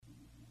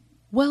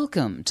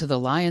Welcome to the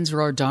Lions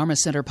Roar Dharma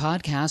Center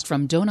podcast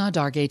from Dona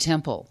Dargay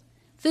Temple.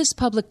 This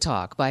public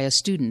talk by a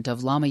student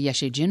of Lama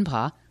Yeshe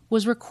Jinpa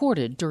was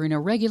recorded during a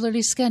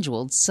regularly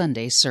scheduled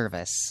Sunday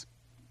service.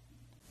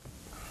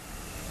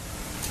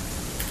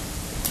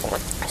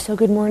 So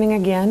good morning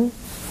again.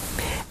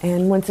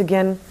 And once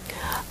again,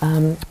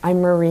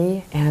 I'm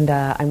Marie, and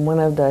I'm one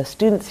of the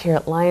students here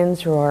at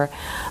Lions Roar,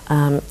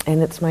 and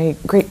it's my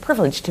great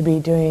privilege to be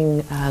doing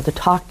the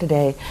talk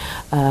today.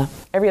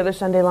 Every other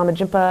Sunday, Lama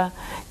Jinpa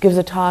gives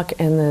a talk,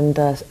 and then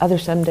the other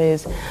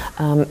Sundays,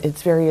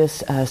 it's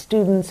various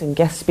students and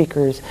guest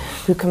speakers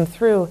who come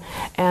through.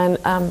 And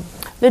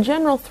the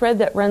general thread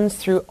that runs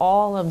through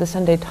all of the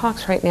Sunday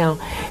talks right now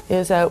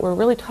is that we're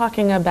really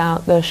talking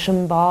about the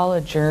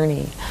Shambhala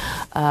journey,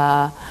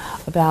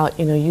 about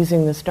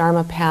using this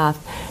Dharma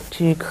path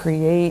to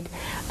create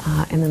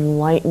an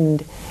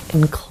enlightened,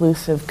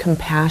 inclusive,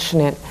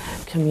 compassionate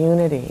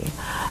community,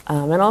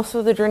 and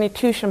also the journey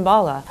to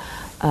Shambhala.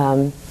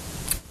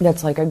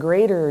 That's like a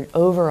greater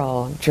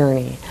overall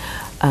journey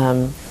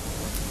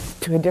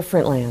to a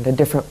different land, a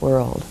different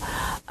world.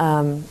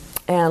 And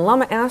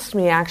Lama asked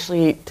me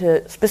actually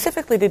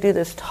specifically to do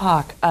this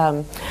talk.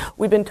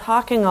 We've been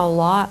talking a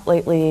lot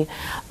lately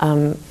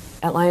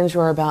at Lions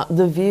Roar about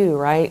the view,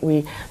 right?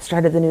 We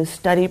started the new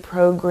study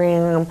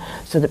program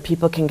so that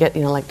people can get,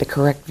 like the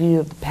correct view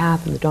of the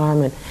path and the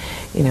Dharma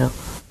and,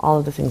 all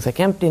of the things like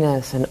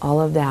emptiness and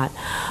all of that.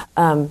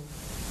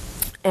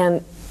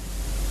 And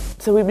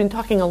so we've been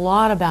talking a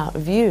lot about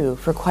view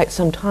for quite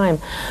some time.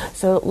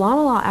 So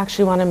Lama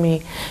actually wanted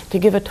me to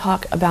give a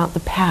talk about the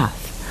path,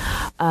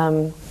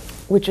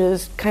 which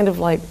is kind of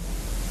like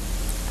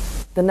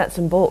the nuts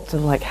and bolts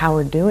of like how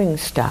we're doing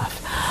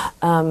stuff.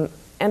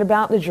 And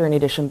about the journey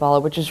to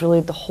Shambhala, which is really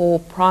the whole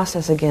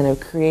process again of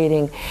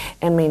creating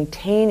and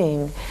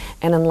maintaining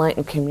an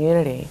enlightened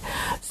community.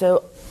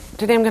 So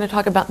today I'm going to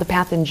talk about the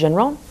path in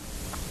general,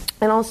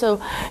 and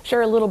also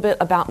share a little bit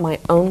about my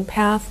own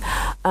path,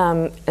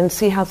 and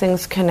see how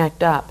things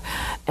connect up.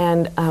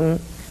 And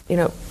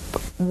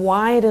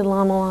why did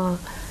Lama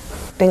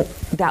think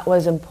that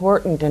was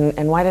important,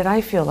 and why did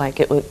I feel like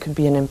it could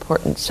be an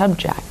important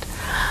subject?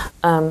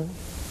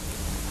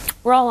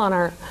 We're all on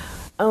our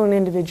own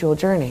individual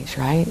journeys,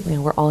 right?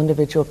 We're all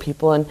individual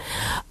people,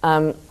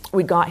 and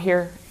we got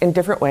here in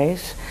different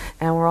ways,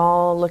 and we're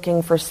all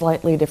looking for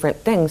slightly different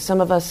things.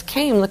 Some of us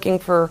came looking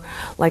for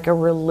like a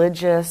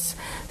religious,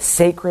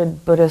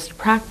 sacred Buddhist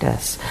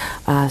practice.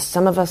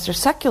 Some of us are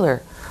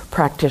secular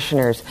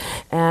practitioners,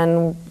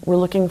 and we're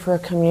looking for a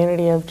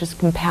community of just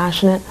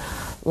compassionate,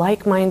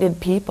 like-minded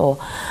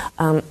people.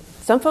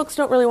 Some folks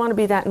don't really want to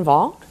be that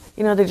involved.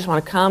 They just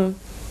want to come,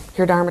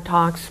 hear Dharma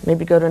talks,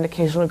 maybe go to an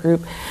occasional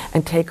group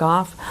and take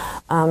off.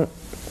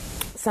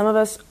 Some of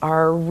us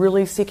are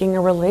really seeking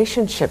a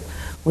relationship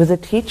with a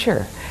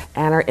teacher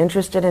and are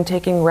interested in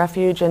taking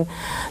refuge, and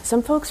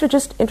some folks are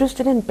just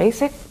interested in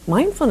basic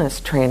mindfulness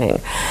training.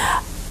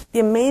 The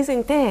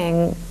amazing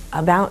thing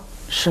about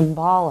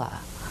Shambhala,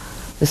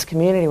 this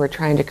community we're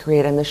trying to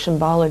create, and the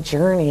Shambhala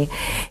journey,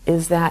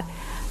 is that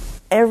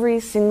every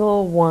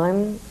single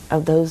one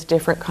of those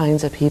different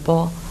kinds of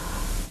people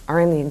are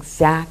in the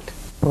exact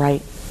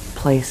right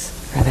place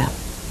for them,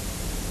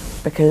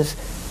 because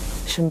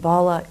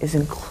Shambhala is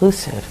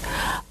inclusive.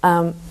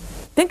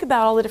 Think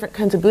about all the different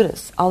kinds of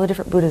Buddhas, all the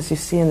different Buddhas you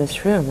see in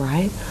this room,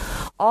 right?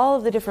 All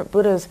of the different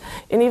Buddhas,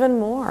 and even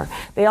more.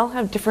 They all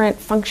have different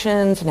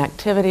functions and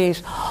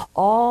activities,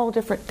 all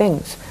different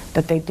things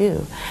that they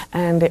do.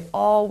 And they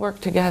all work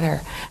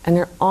together, and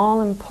they're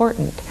all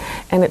important.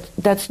 And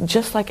that's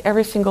just like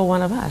every single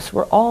one of us.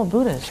 We're all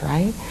Buddhas,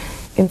 right?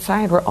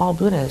 Inside, we're all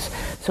Buddhas.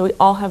 So we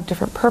all have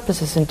different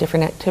purposes and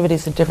different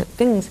activities and different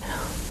things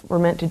we're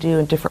meant to do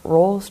and different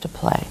roles to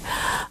play.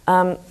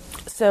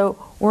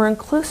 So we're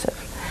inclusive,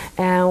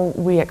 and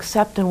we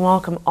accept and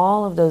welcome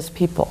all of those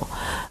people,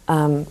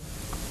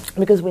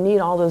 because we need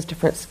all those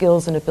different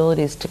skills and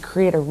abilities to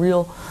create a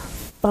real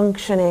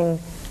functioning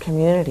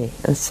community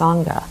and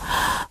Sangha.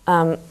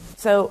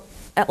 So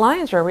at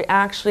Lions Roar, we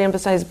actually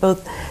emphasize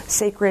both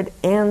sacred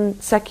and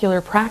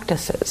secular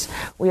practices.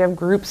 We have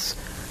groups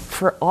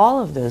for all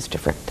of those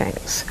different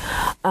things,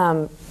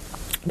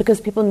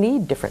 because people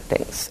need different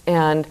things,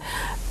 and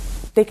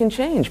they can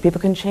change. People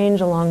can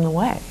change along the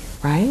way,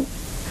 right?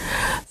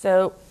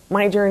 So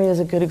my journey is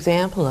a good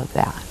example of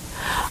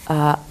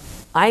that.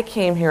 I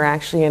came here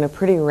actually in a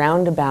pretty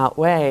roundabout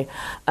way.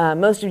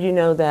 Most of you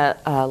know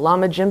that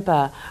Lama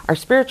Jinpa, our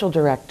spiritual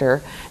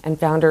director and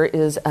founder,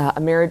 is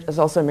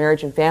also a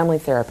marriage and family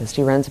therapist.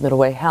 He runs Middle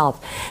Way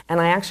Health. And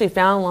I actually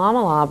found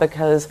Lama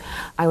because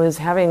I was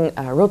having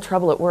real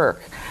trouble at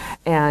work.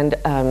 And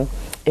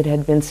it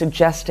had been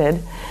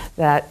suggested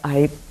that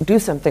I do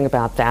something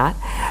about that.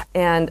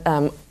 And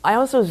I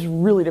also was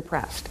really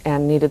depressed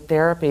and needed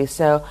therapy.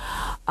 So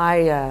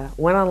I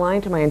went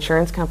online to my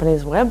insurance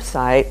company's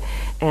website,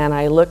 and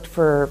I looked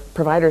for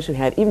providers who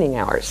had evening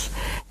hours.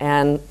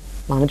 And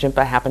Lama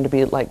Jinpa happened to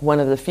be like one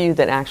of the few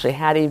that actually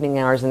had evening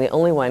hours, and the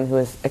only one who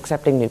was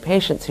accepting new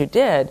patients who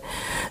did.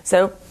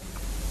 So,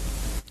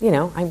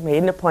 I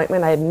made an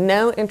appointment. I had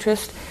no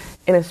interest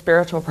in a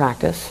spiritual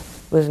practice.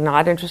 Was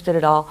not interested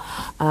at all.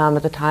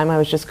 At the time, I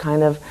was just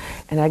kind of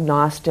an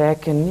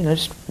agnostic and,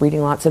 just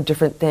reading lots of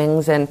different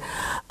things. And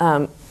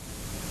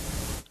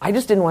I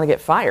just didn't want to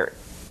get fired.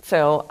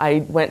 So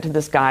I went to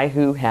this guy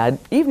who had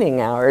evening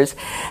hours,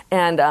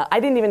 and I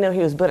didn't even know he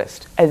was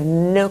Buddhist. I had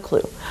no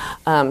clue.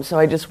 So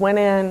I just went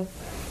in,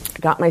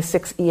 got my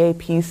 6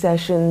 EAP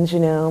sessions,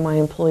 my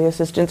employee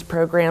assistance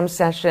program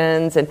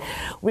sessions, and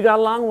we got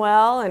along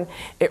well, and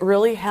it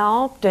really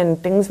helped,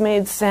 and things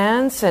made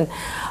sense. And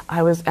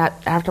I was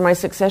after my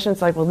 6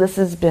 sessions, like, well, this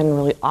has been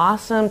really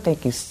awesome.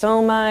 Thank you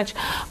so much.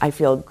 I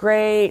feel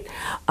great.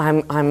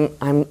 I'm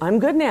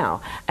good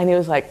now. And he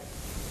was like,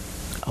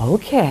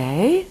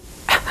 okay.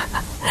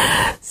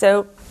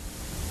 So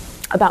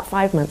about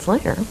 5 months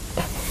later,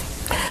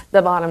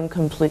 the bottom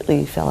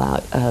completely fell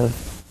out of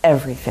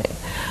everything.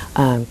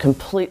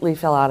 Completely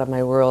fell out of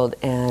my world,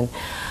 and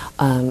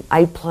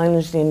I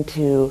plunged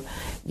into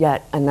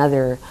yet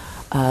another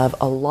of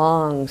a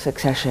long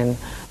succession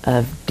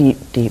of deep,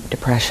 deep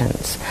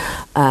depressions.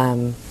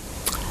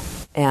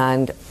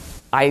 And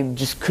I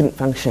just couldn't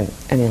function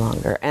any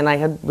longer. And I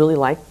had really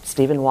liked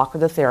Stephen Walker,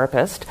 the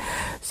therapist,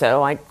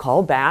 so I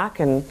called back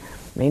and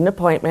made an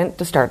appointment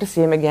to start to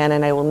see him again.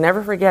 And I will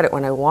never forget it,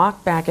 when I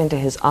walked back into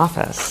his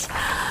office,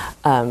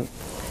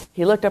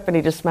 he looked up and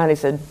he just smiled. He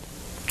said,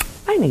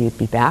 I knew you'd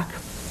be back.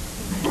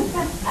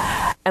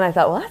 And I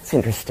thought, well, that's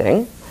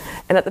interesting.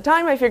 And at the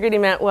time I figured he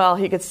meant, well,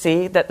 he could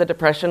see that the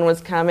depression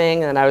was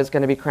coming and I was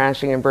going to be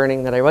crashing and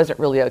burning, that I wasn't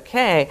really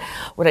okay.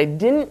 What I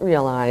didn't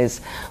realize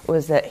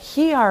was that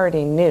he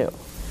already knew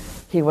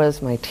he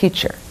was my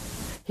teacher.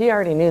 He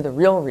already knew the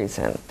real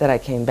reason that I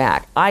came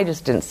back. I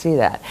just didn't see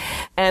that.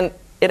 And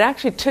it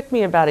actually took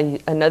me about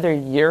another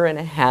year and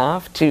a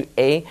half to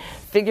A,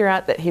 figure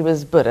out that he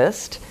was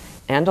Buddhist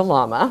and a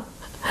Lama,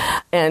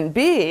 and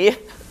B,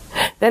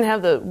 then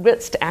have the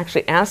wits to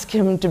actually ask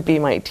him to be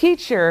my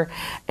teacher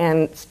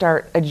and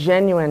start a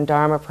genuine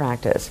Dharma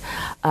practice.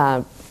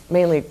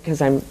 Mainly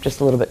because I'm just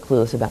a little bit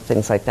clueless about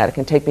things like that. It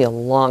can take me a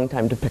long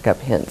time to pick up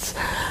hints.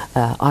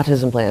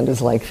 Autism Bland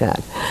is like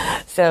that.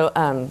 So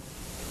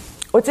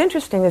what's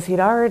interesting is he'd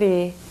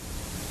already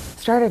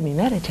started me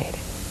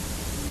meditating.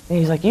 And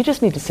he's like, you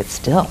just need to sit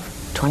still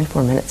for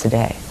 24 minutes a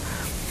day.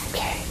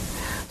 Okay.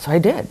 So I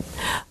did.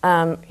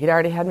 He'd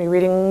already had me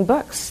reading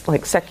books,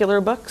 like secular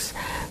books,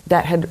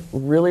 that had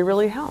really,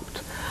 really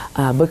helped.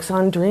 Books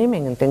on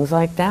dreaming and things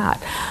like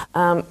that.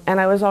 And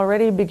I was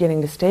already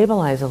beginning to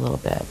stabilize a little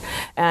bit.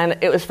 And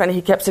it was funny,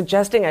 he kept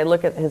suggesting I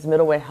look at his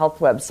Middle Way Health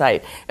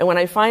website. And when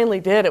I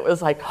finally did, it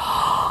was like,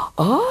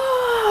 oh,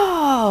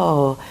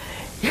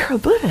 you're a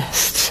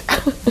Buddhist.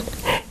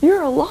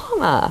 You're a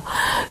Lama.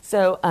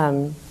 So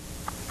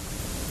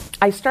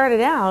I started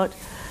out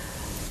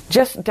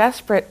just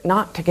desperate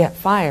not to get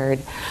fired.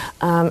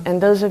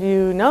 And those of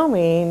you who know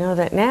me know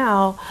that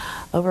now,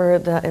 over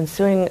the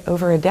ensuing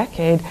over a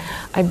decade,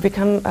 I've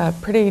become a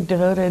pretty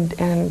devoted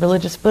and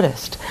religious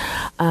Buddhist.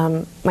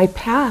 My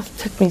path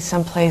took me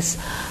someplace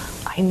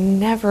I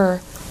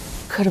never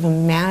could have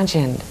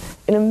imagined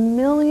in a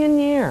million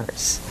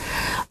years.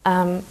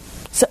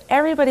 So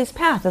everybody's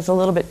path is a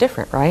little bit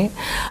different, right?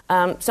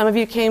 Some of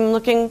you came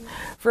looking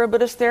for a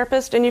Buddhist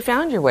therapist and you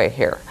found your way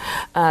here.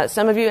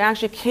 Some of you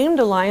actually came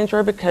to Lions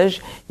Roar because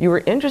you were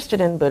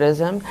interested in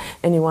Buddhism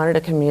and you wanted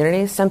a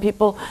community. Some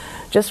people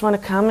just want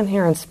to come and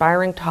hear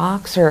inspiring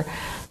talks or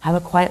have a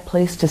quiet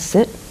place to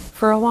sit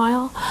for a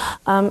while.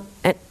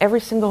 And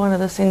every single one of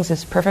those things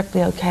is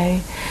perfectly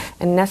okay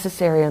and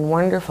necessary and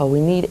wonderful.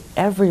 We need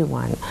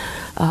everyone,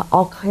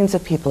 all kinds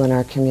of people in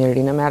our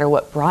community, no matter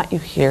what brought you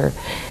here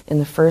in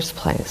the first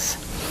place.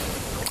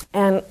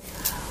 And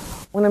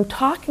when I'm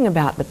talking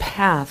about the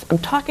path, I'm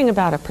talking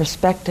about a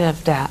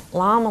perspective that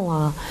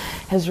Lamala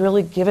has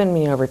really given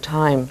me over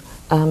time.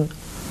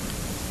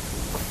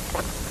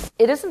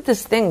 It isn't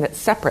this thing that's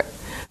separate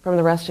from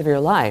the rest of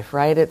your life,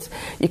 right?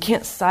 You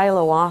can't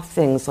silo off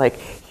things like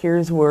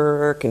here's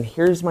work and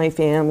here's my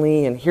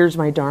family and here's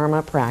my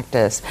Dharma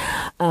practice.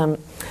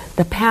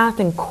 The path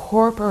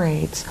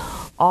incorporates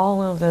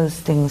all of those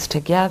things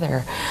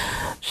together.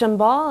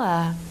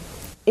 Shambhala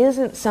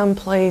isn't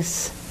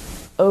someplace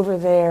over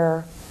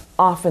there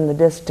off in the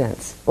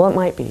distance. Well, it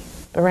might be,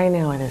 but right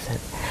now it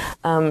isn't.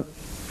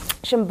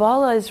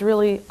 Shambhala is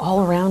really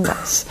all around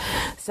us.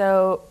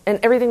 So, and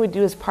everything we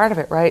do is part of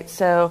it, right?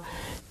 So,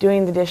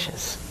 doing the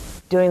dishes,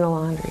 doing the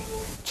laundry,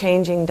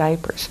 changing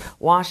diapers,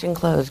 washing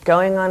clothes,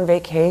 going on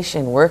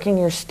vacation, working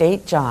your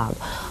state job,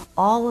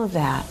 all of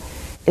that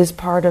is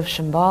part of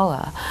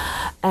Shambhala.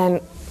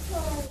 And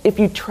if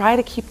you try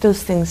to keep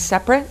those things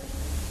separate,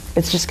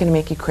 it's just going to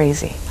make you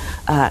crazy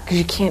because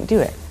you can't do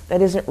it.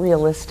 That isn't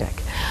realistic.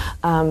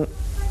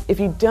 If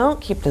you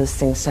don't keep those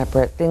things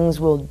separate, things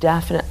will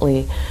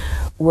definitely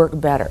work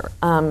better.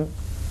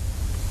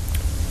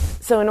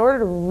 So in order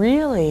to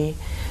really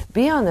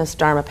be on this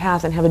Dharma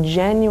path and have a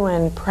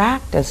genuine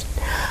practice,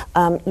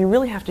 you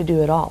really have to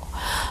do it all.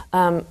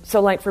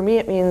 So like for me,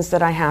 it means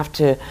that I have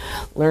to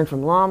learn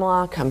from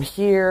Lamala, come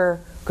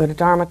here, go to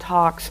Dharma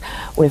talks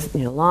with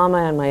Lama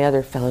and my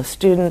other fellow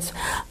students.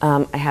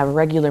 I have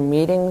regular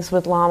meetings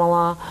with Lama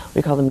La.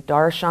 We call them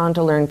darshan,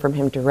 to learn from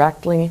him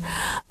directly.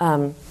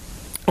 And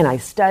I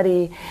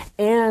study,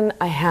 and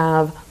I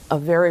have a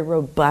very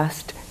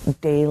robust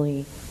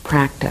daily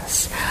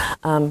practice.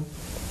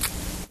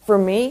 For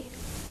me,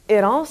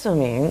 it also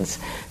means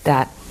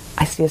that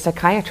I see a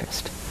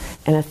psychiatrist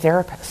and a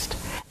therapist,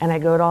 and I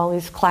go to all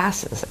these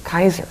classes at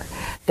Kaiser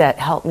that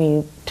help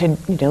me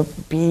to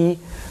be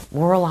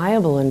more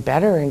reliable and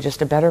better and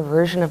just a better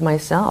version of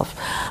myself.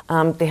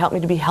 They help me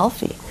to be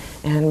healthy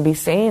and be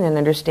sane and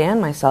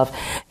understand myself.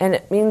 And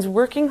it means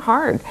working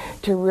hard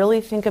to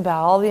really think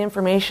about all the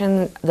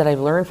information that I've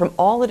learned from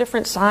all the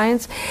different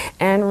sides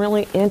and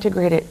really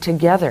integrate it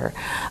together.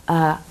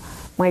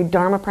 My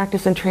Dharma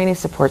practice and training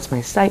supports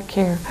my psych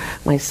care.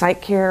 My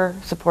psych care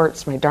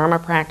supports my Dharma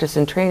practice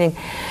and training,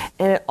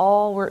 and it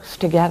all works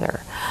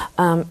together.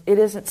 It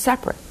isn't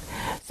separate.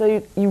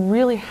 So you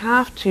really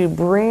have to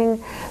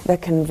bring the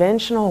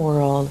conventional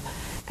world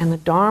and the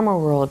Dharma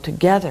world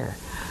together,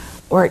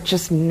 or it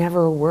just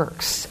never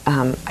works.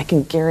 I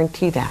can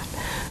guarantee that.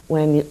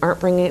 When you aren't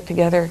bringing it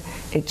together,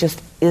 it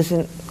just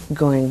isn't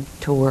going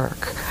to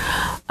work.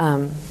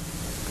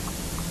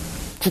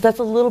 So that's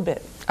a little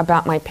bit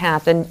about my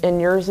path,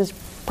 and yours is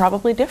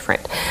probably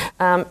different.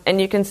 And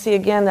you can see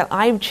again that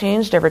I've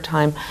changed over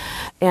time,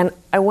 and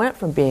I went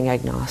from being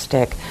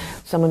agnostic,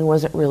 someone who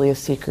wasn't really a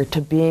seeker,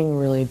 to being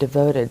really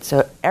devoted.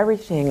 So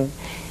everything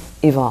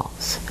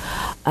evolves.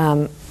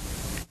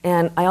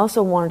 And I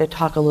also wanted to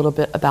talk a little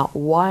bit about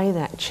why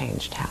that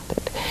change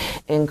happened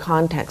in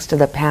context to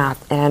the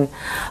path. And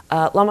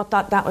Lama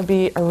thought that would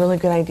be a really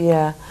good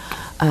idea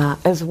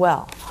as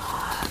well.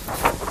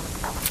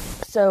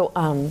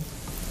 So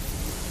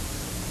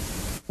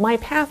my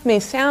path may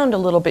sound a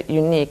little bit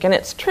unique, and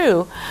it's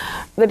true.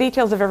 The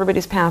details of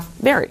everybody's path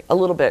vary a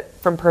little bit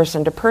from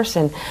person to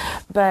person,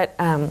 but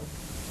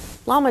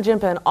Lama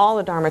Jinpa and all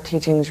the Dharma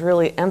teachings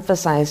really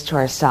emphasize to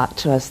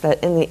us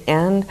that in the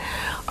end,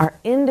 our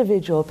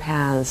individual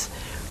paths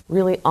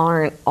really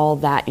aren't all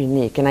that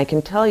unique. And I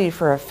can tell you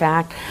for a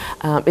fact,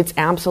 it's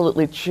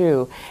absolutely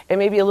true. It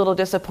may be a little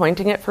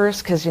disappointing at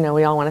first because,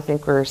 we all want to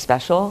think we're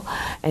special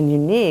and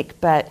unique,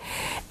 but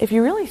if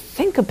you really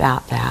think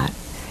about that,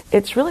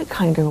 it's really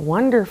kind of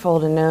wonderful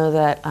to know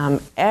that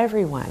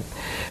everyone,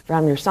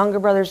 from your Sangha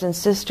brothers and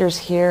sisters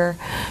here,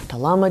 to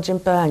Lama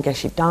Jinpa and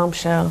Geshe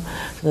Damsho,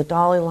 to the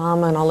Dalai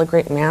Lama and all the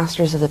great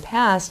masters of the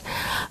past,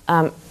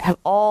 have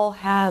all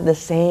had the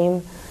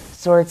same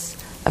sorts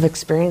of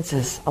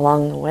experiences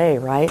along the way,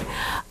 right?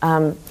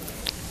 And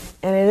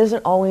it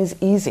isn't always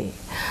easy.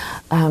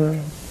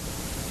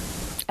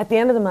 At the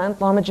end of the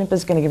month, Lama Jinpa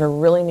is going to give a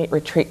really neat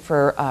retreat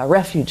for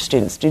refuge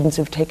students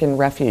who've taken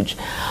refuge.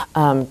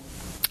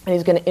 And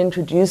he's going to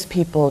introduce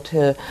people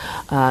to,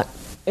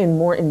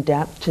 in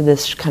depth to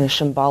this kind of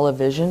Shambhala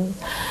vision.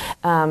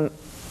 I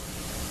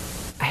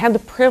had the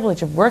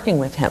privilege of working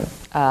with him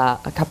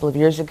a couple of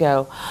years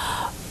ago,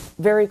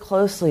 very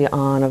closely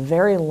on a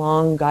very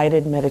long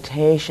guided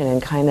meditation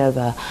and kind of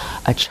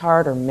a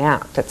chart or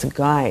map that's a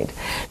guide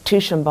to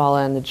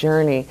Shambhala and the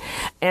journey.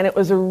 And it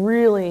was a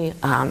really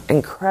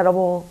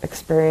incredible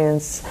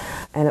experience,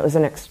 and it was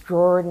an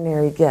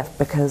extraordinary gift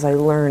because I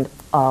learned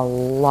a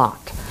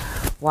lot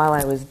while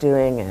I was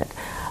doing it.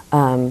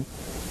 But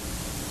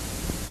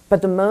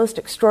the most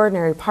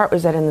extraordinary part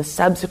was that in the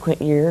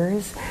subsequent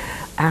years,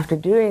 after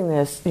doing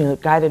this,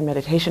 guided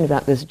meditation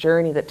about this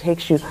journey that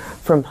takes you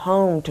from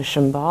home to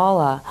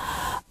Shambhala,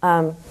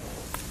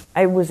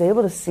 I was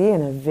able to see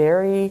in a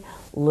very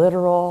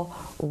literal,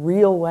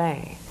 real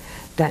way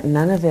that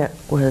none of it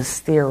was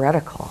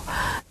theoretical.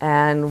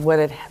 And what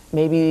it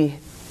maybe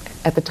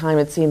at the time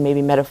it seemed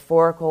maybe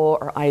metaphorical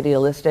or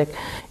idealistic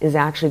is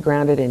actually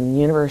grounded in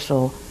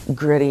universal,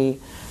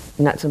 gritty,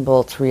 nuts and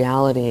bolts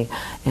reality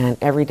and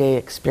everyday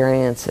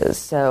experiences.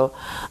 So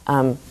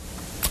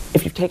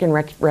if you've taken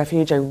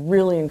refuge, I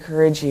really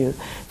encourage you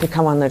to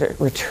come on the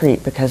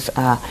retreat because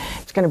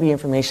it's going to be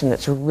information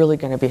that's really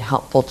going to be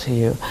helpful to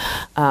you.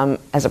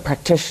 As a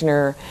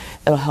practitioner,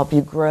 it'll help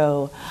you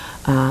grow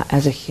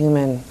as a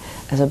human,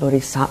 as a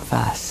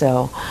bodhisattva.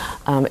 So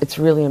it's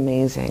really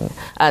amazing.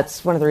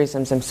 It's one of the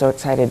reasons I'm so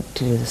excited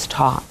to do this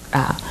talk,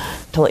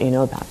 to let you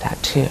know about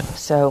that too.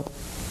 So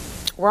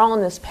we're all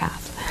on this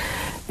path.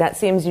 That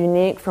seems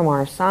unique from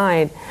our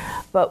side,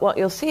 but what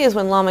you'll see is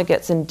when Lama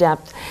gets in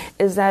depth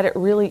is that it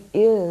really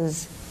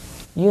is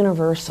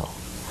universal.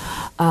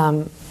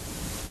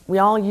 We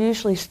all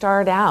usually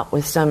start out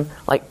with some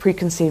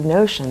preconceived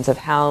notions of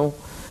how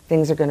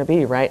things are going to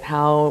be, right?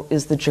 How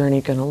is the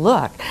journey going to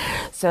look?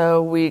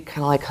 So we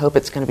kind of hope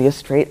it's going to be a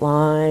straight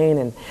line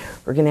and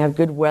we're going to have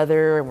good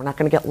weather and we're not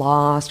going to get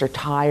lost or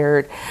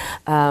tired.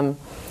 So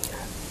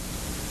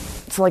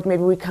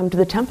maybe we come to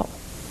the temple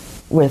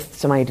with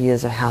some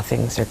ideas of how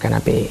things are going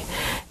to be.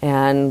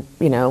 And,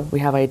 we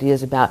have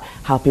ideas about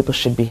how people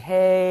should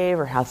behave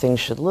or how things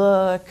should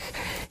look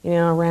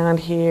around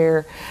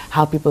here,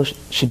 how people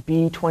should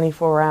be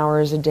 24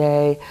 hours a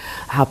day,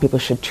 how people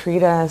should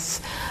treat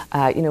us.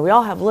 We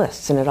all have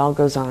lists, and it all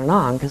goes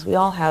on because we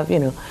all have,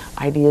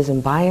 ideas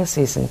and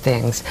biases and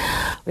things.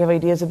 We have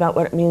ideas about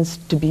what it means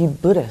to be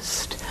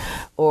Buddhist,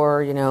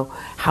 or,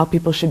 how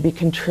people should be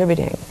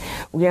contributing.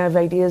 We have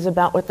ideas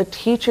about what the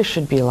teacher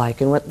should be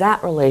like and what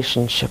that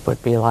relationship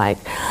would be like.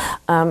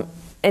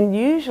 And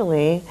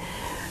usually,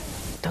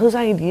 those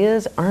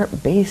ideas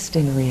aren't based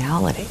in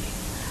reality.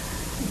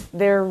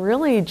 They're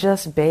really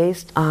just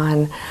based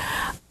on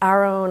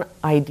our own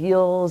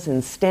ideals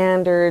and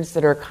standards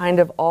that are kind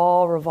of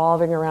all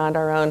revolving around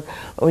our own,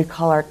 what we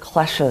call our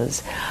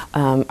kleshas,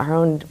 our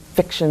own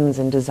fictions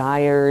and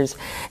desires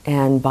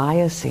and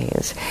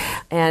biases.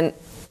 And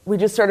we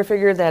just sort of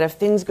figure that if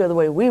things go the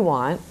way we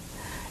want,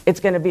 it's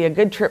going to be a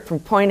good trip from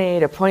point A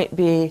to point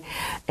B,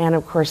 and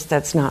of course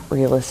that's not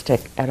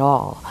realistic at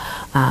all.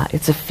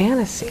 It's a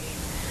fantasy.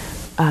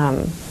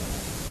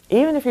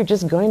 Even if you're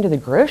just going to the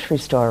grocery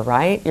store,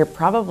 right?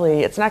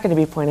 It's not going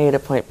to be point A to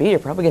point B. You're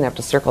probably going to have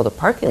to circle the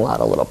parking lot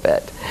a little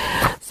bit.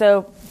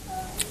 So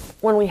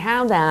when we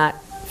have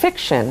that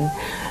fiction,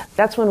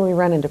 that's when we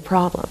run into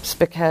problems,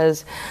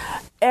 because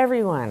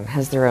everyone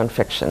has their own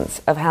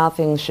fictions of how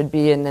things should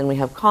be, and then we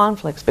have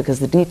conflicts because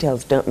the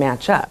details don't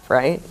match up,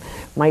 right?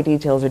 My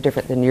details are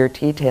different than your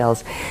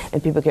details,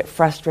 and people get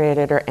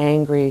frustrated or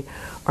angry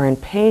or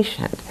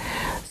impatient.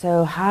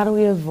 So how do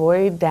we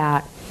avoid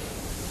that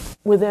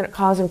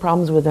causing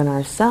problems within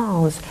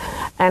ourselves,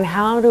 and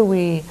how do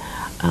we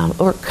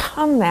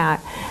overcome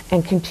that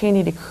and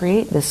continue to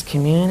create this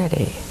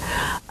community?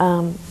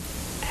 And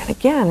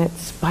again,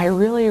 it's by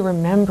really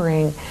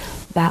remembering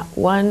that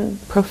one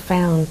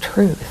profound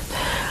truth,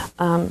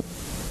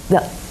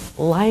 that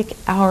like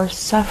our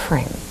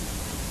suffering,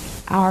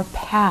 our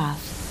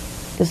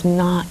path is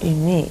not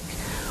unique.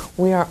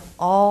 We are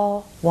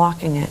all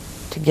walking it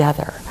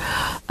together.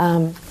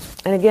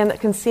 And again, that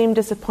can seem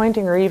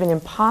disappointing or even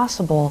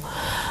impossible,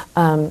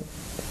 but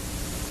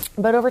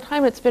over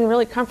time it's been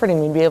really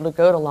comforting to be able to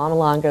go to Lama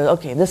La and go,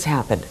 okay, this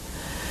happened.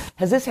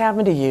 Has this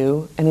happened to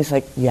you? And he's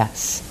like,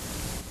 yes,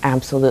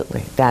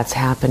 absolutely, that's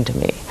happened to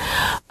me.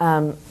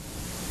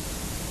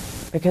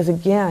 Because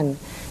again,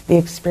 the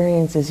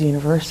experience is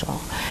universal.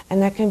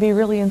 And that can be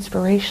really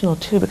inspirational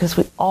too, because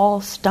we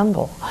all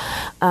stumble.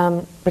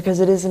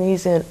 Because it isn't an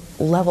easy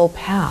level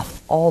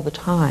path all the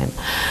time.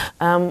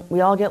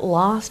 We all get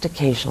lost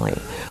occasionally,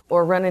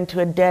 or run into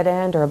a dead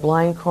end or a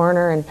blind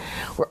corner, and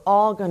we're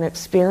all going to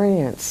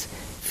experience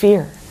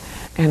fear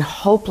and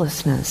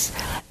hopelessness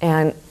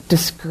and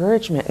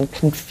discouragement and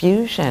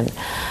confusion.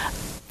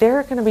 There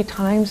are going to be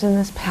times in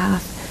this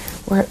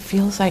path where it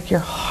feels like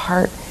your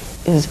heart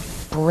is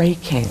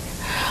breaking,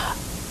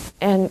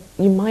 and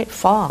you might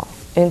fall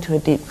into a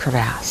deep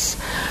crevasse.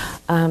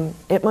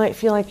 It might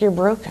feel like you're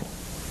broken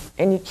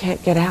and you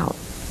can't get out.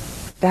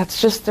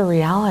 That's just the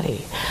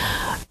reality.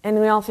 And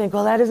we all think,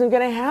 well, that isn't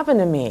going to happen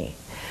to me.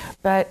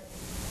 But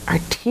our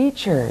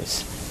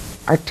teachers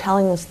are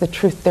telling us the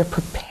truth. They're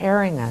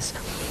preparing us.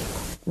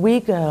 We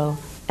go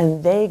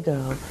and they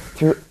go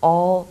through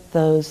all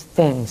those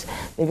things.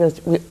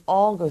 We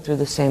all go through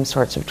the same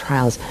sorts of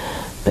trials.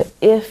 But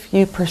if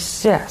you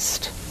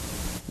persist,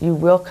 you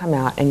will come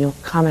out, and you'll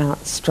come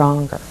out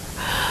stronger.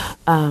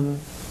 And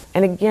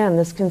again,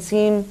 this can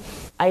seem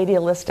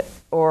idealistic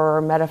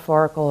or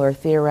metaphorical or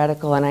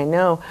theoretical, and I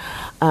know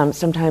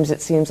sometimes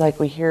it seems like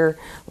we hear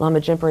Lama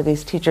Jimpa or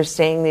these teachers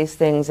saying these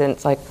things, and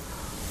it's like,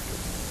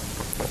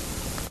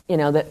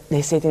 that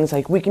they say things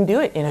like, we can do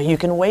it, you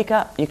can wake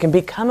up, you can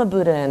become a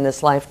Buddha in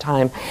this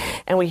lifetime.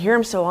 And we hear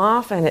them so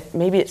often,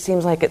 maybe it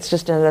seems like it's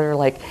just another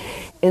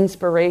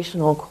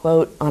inspirational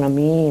quote on a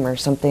meme or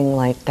something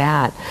like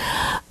that.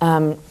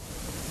 But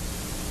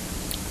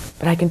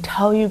I can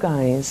tell you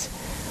guys,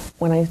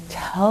 when I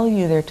tell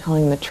you they're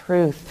telling the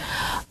truth,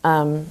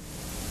 you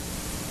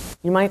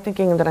might be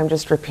thinking that I'm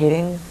just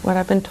repeating what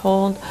I've been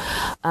told,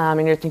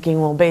 and you're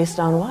thinking, well, based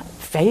on what?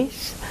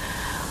 Faith?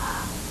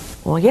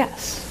 Well,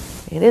 yes,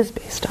 it is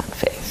based on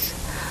faith.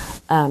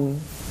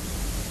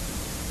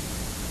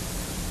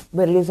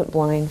 But it isn't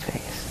blind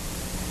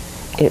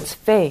faith. It's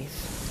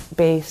faith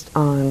based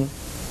on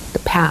the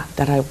path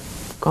that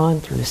I've gone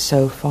through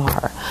so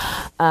far.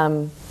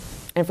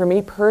 And for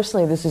me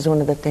personally, this is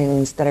one of the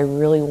things that I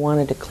really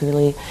wanted to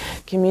clearly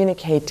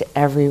communicate to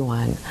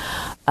everyone.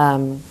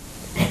 So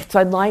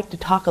I'd like to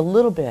talk a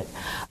little bit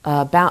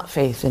about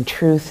faith and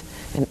truth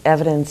and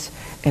evidence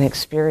and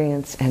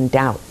experience and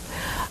doubt.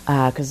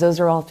 Because those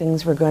are all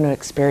things we're going to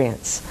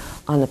experience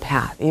on the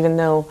path, even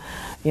though,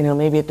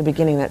 maybe at the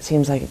beginning that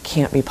seems like it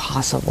can't be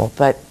possible,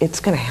 but it's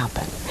going to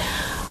happen.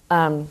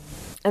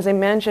 As I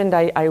mentioned,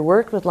 I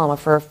worked with Lama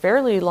for a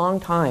fairly long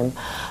time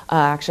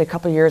actually a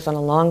couple of years on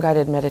a long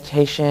guided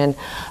meditation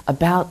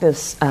about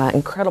this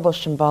incredible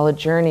Shambhala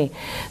journey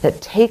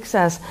that takes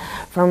us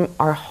from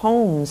our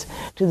homes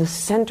to the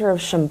center of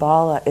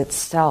Shambhala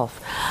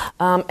itself.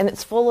 And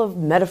it's full of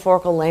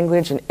metaphorical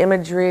language and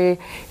imagery,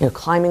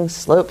 climbing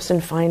slopes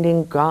and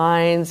finding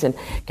guides and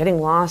getting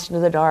lost into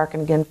the dark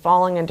and again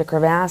falling into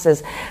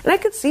crevasses. And I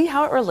could see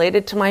how it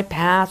related to my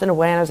path in a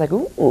way, and I was like,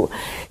 ooh,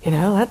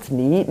 that's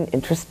neat and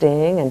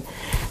interesting and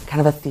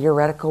kind of a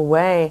theoretical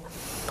way.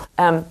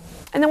 And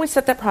then we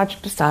set that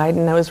project aside,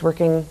 and I was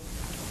working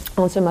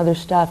on some other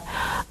stuff.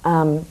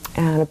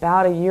 And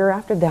about a year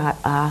after that,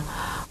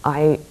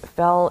 I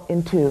fell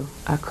into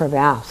a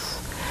crevasse,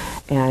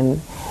 and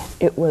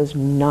it was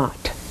not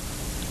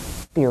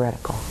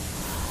theoretical.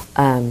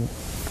 A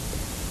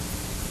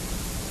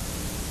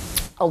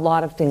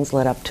lot of things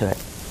led up to it,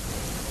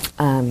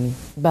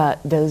 but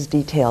those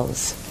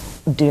details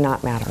do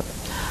not matter.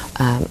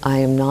 I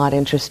am not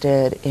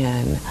interested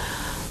in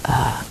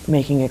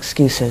making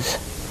excuses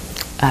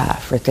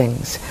for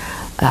things.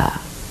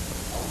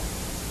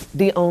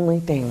 The only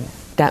thing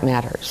that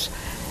matters,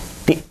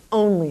 the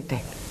only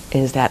thing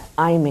is that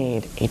I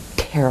made a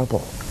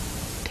terrible,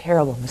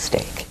 terrible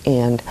mistake,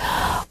 and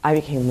I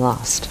became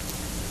lost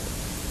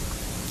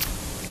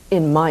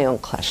in my own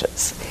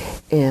clutches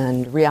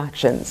and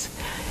reactions,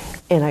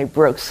 and I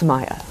broke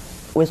Samaya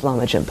with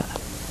Lama Jinpa.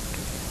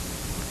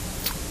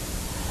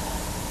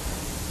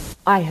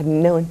 I had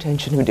no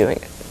intention of doing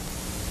it.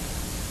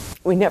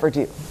 We never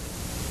do.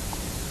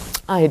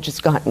 I had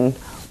just gotten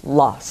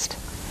lost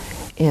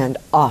and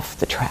off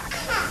the track.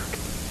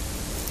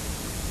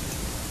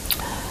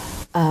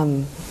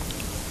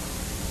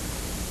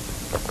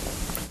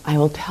 I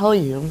will tell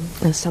you,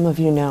 as some of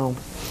you know,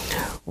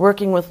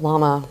 working with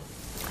Lama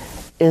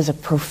is a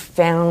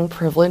profound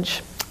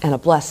privilege and a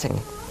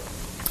blessing.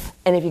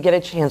 And if you get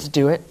a chance,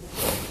 do it.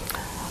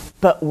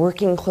 But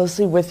working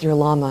closely with your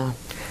Lama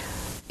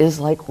is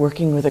like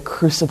working with a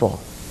crucible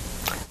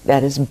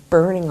that is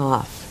burning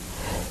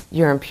off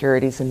your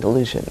impurities and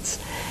delusions.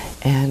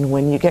 And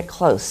when you get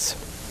close,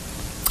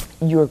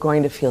 you are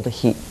going to feel the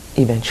heat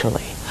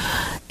eventually.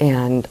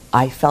 And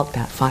I felt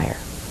that fire.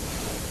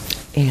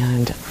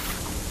 And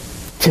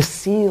to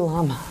see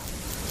Lama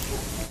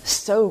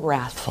so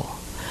wrathful,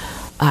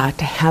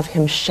 to have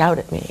him shout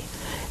at me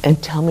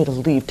and tell me to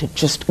leave, to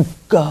just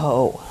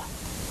go.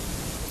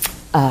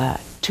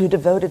 To a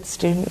devoted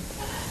student,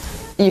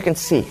 you can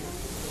see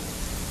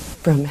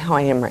from how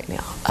I am right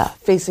now,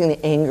 facing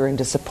the anger and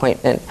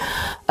disappointment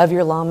of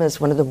your Lama is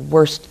one of the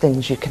worst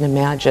things you can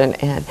imagine.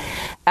 And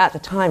at the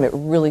time, it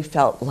really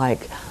felt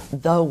like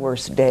the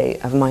worst day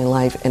of my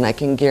life. And I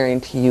can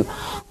guarantee you,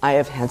 I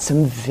have had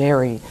some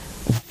very,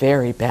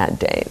 very bad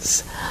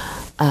days.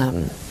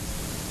 But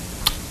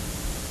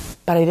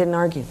I didn't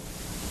argue.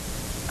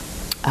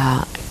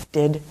 I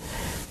did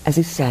as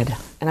he said,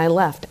 and I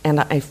left, and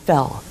I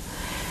fell,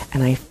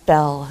 and I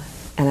fell,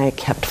 and I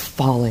kept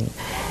falling.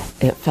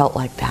 It felt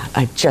like that.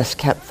 I just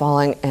kept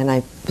falling, and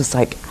I was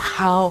like,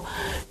 how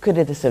could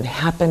this have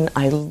happened?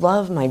 I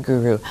love my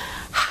guru.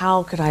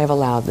 How could I have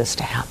allowed this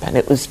to happen?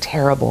 It was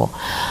terrible.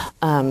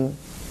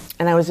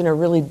 And I was in a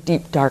really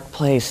deep, dark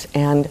place.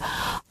 And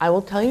I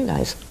will tell you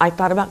guys, I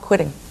thought about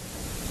quitting.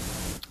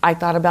 I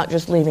thought about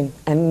just leaving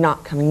and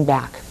not coming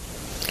back.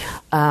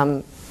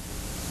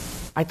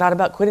 I thought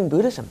about quitting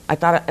Buddhism.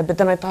 But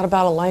then I thought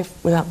about a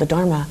life without the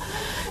Dharma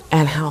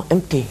and how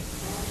empty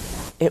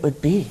it would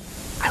be.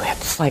 I mean,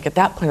 it's like at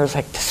that point I was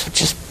like,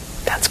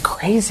 that's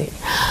crazy.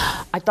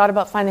 I thought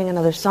about finding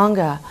another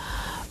Sangha,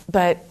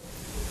 but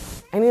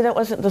I knew that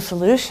wasn't the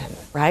solution,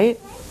 right?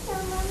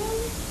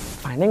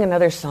 Finding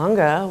another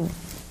Sangha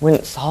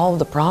wouldn't solve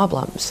the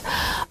problems.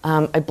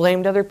 I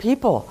blamed other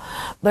people,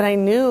 but I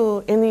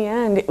knew in the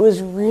end it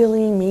was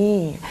really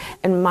me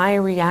and my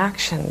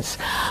reactions.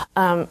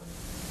 I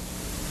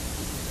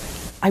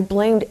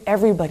blamed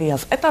everybody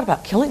else. I thought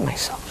about killing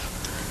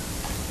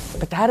myself,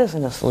 but that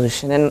isn't a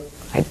solution. And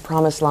I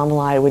promised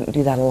Lamala I wouldn't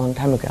do that a long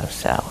time ago.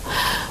 So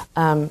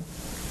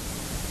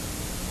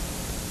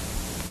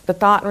the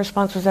thought and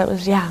response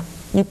was, yeah,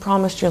 you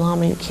promised your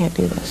Lama you can't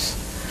do this.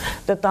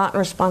 The thought and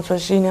response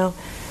was,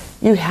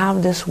 you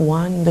have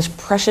this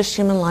precious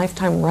human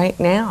lifetime right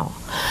now,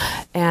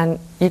 and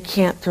you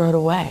can't throw it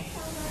away.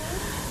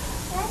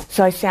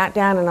 So I sat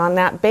down, and on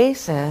that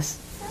basis,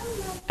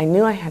 I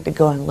knew I had to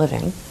go on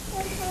living.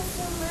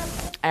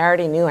 I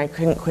already knew I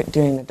couldn't quit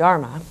doing the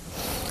Dharma.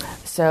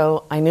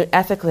 So I knew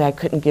ethically I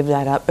couldn't give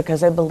that up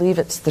because I believe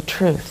it's the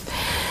truth.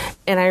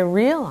 And I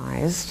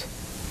realized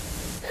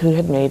who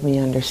had made me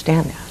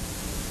understand that.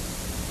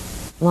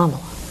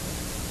 Lamala.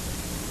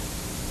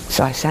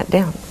 So I sat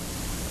down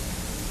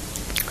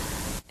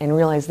and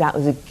realized that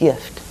was a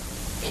gift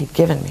he'd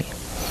given me.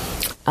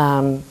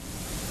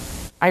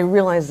 I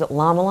realized that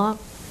Lamala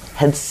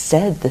had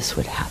said this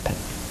would happen.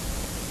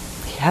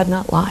 He had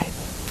not lied.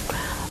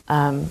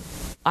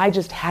 I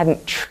just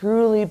hadn't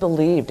truly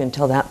believed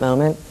until that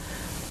moment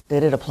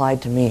that it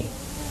applied to me.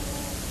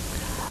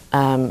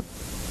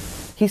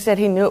 He said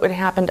he knew it would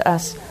happen to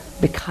us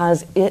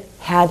because it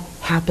had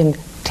happened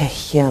to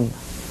him.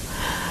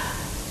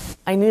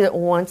 I knew that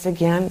once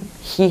again,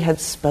 he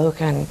had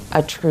spoken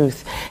a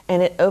truth,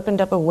 and it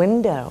opened up a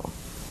window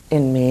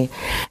in me,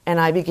 and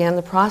I began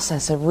the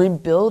process of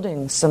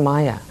rebuilding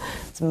Samaya.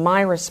 It's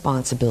my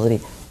responsibility,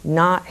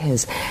 not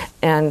his.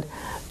 And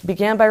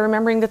began by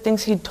remembering the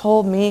things he'd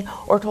told me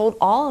or told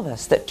all of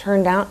us that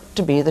turned out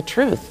to be the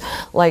truth.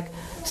 Like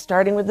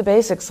starting with the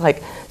basics,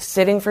 like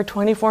sitting for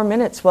 24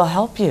 minutes will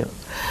help you.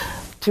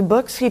 2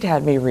 books he'd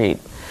had me read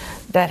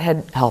that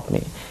had helped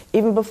me.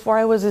 Even before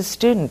I was a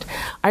student,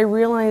 I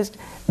realized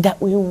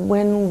that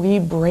when we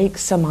break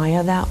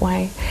Samaya that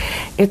way,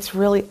 it's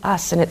really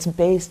us, and it's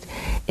based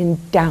in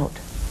doubt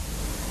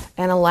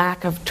and a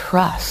lack of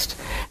trust,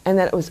 and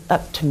that it was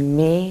up to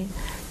me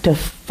to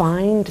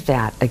find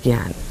that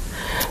again.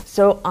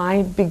 So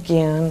I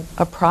began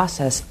a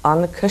process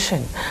on the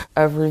cushion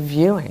of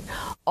reviewing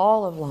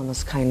all of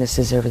Lama's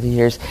kindnesses over the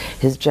years,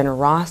 his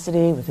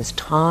generosity with his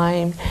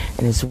time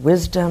and his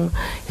wisdom,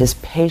 his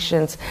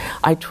patience.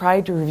 I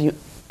tried to review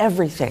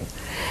everything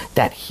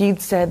that he'd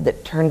said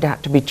that turned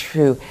out to be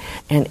true,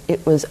 and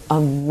it was a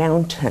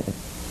mountain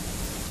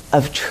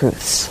of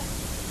truths.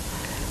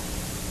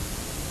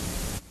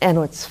 And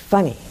what's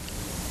funny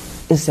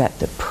is that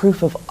the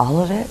proof of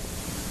all of it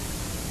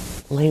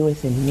lay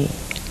within me.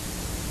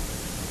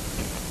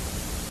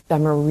 The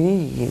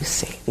Marie you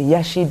see, the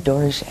Yeshe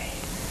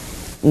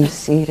Dorje you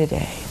see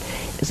today,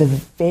 is a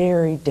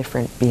very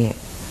different being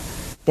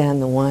than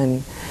the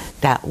one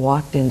that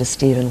walked into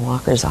Stephen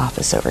Walker's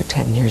office over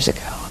 10 years ago.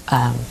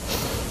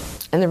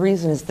 And the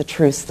reason is the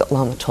truths that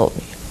Lama told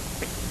me.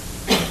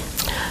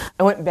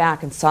 I went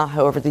back and saw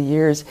how over the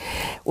years,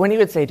 when he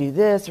would say, do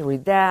this or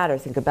read that or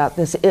think about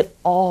this, it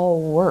all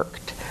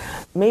worked.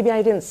 Maybe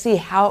I didn't see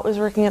how it was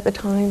working at the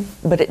time,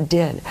 but it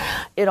did.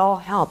 It all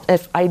helped.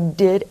 If I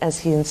did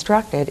as he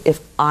instructed, if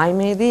I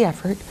made the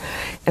effort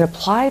and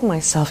applied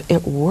myself,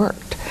 it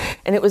worked.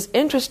 And it was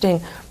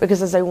interesting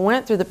because as I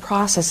went through the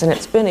process, and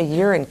it's been a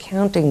year and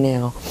counting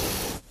now,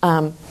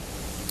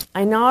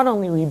 I not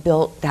only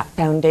rebuilt that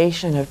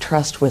foundation of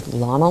trust with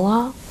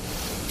Lamala,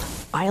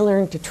 I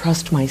learned to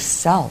trust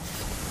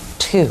myself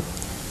too.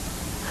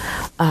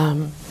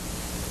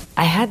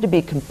 I had to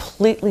be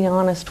completely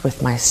honest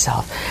with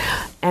myself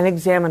and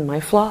examine my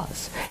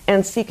flaws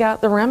and seek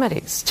out the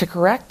remedies to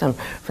correct them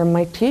from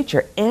my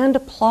teacher and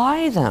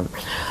apply them,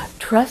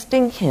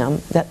 trusting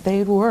him that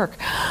they'd work.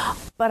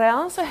 But I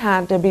also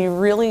had to be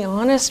really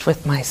honest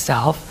with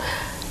myself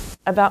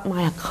about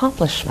my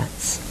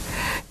accomplishments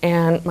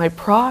and my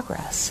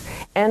progress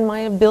and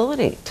my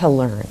ability to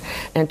learn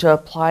and to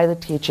apply the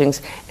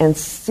teachings and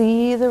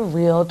see the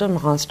real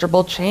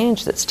demonstrable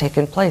change that's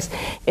taken place.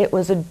 It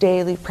was a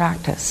daily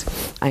practice.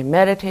 I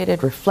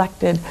meditated,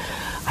 reflected.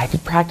 I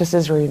did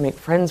practices where you make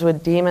friends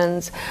with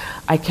demons.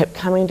 I kept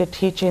coming to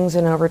teachings,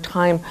 and over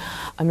time,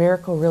 a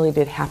miracle really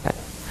did happen.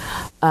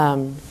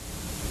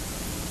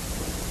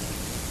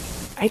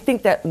 I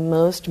think that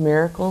most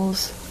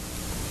miracles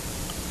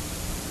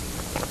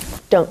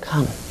don't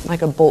come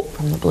like a bolt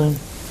from the blue.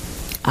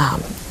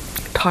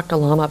 Talked to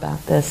Lama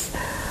about this.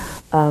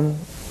 Lama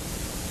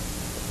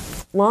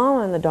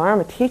and the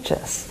Dharma teach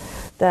us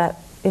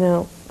that,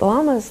 the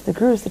Lamas, the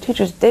Gurus, the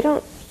teachers, they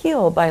don't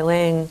heal by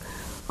laying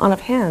on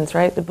of hands,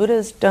 right? The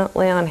Buddhas don't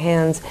lay on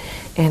hands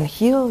and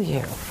heal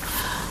you.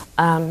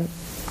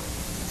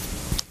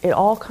 It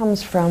all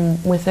comes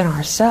from within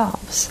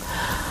ourselves.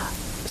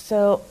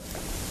 So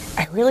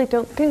I really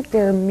don't think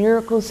there are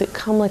miracles that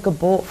come like a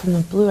bolt from the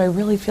blue. I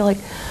really feel like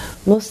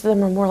most of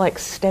them are more like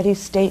steady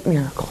state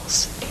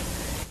miracles,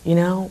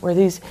 where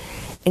these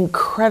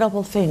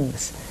incredible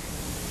things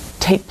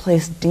take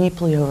place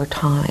deeply over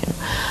time.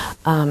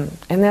 And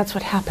that's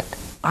what happened.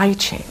 I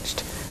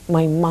changed.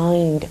 My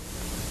mind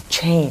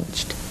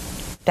changed.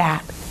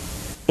 That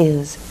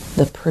is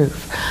the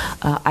proof.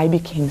 I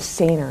became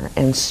saner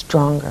and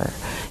stronger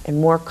and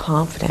more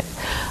confident,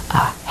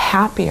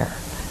 happier.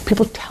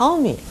 People tell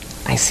me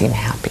I seem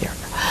happier.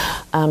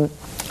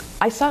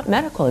 I sought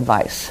medical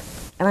advice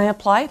and I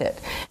applied it,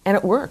 and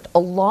it worked,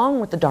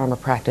 along with the Dharma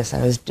practice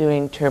I was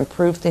doing to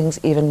improve things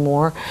even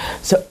more.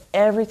 So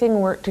everything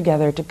worked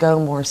together to go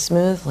more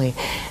smoothly,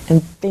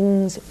 and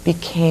things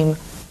became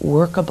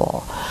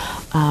workable.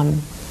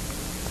 And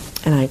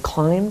I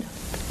climbed,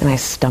 and I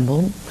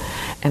stumbled,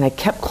 and I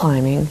kept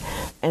climbing,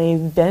 and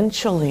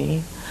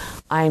eventually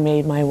I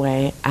made my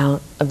way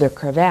out of the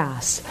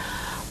crevasse.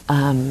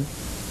 And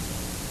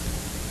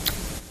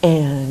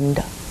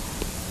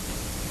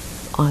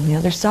on the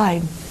other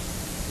side,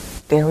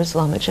 there was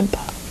Lama Jinpa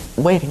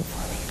waiting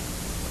for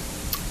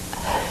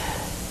me.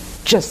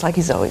 Just like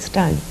he's always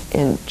done,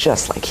 and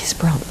just like he's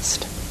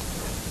promised.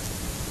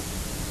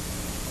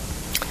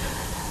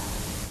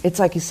 It's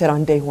like he said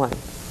on day one.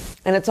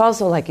 And it's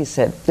also like he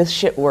said, this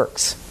shit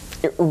works.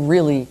 It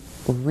really,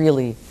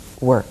 really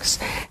works.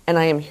 And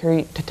I am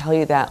here to tell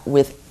you that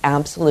with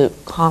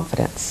absolute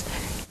confidence.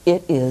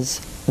 It is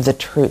the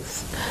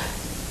truth.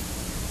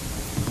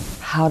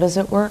 How does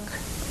it work?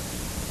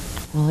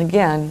 Well,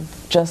 again,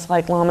 just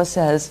like Lama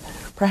says,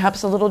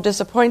 perhaps a little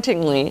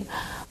disappointingly,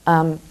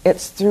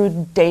 it's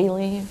through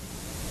daily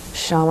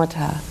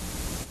shamatha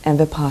and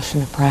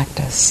Vipassana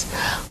practice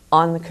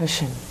on the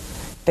cushion.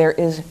 There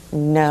is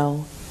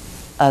no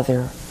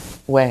other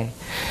way.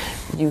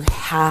 You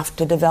have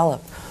to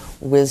develop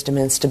wisdom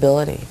and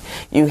stability.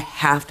 You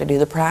have to do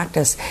the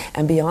practice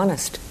and be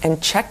honest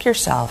and check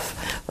yourself,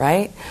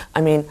 right?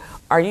 I mean,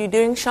 are you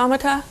doing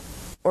shamatha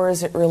or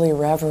is it really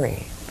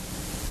reverie?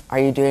 Are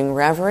you doing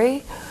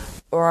reverie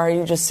or are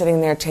you just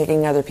sitting there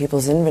taking other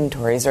people's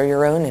inventories or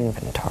your own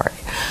inventory?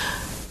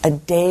 A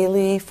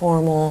daily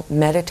formal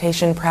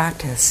meditation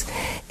practice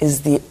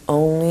is the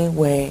only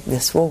way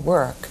this will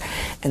work.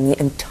 And the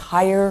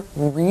entire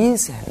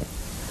reason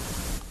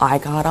I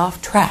got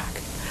off track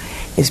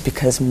is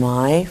because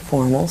my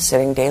formal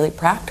sitting daily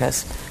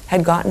practice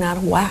had gotten out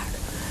of whack.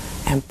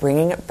 And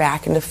bringing it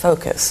back into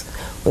focus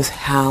was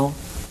how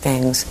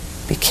things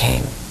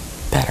became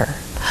better.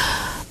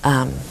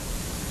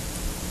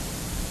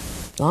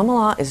 Lama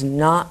La is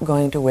not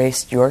going to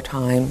waste your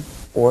time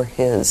or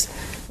his.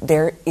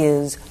 There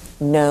is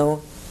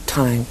no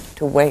time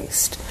to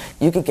waste.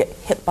 You could get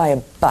hit by a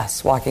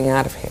bus walking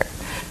out of here.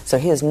 So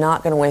he is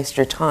not going to waste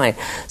your time.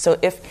 So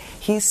if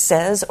he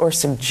says or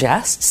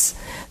suggests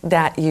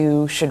that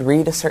you should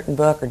read a certain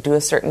book or do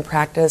a certain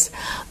practice,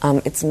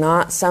 it's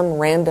not some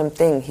random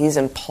thing he's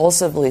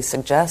impulsively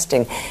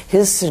suggesting.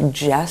 His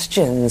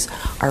suggestions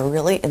are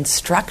really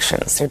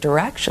instructions, they're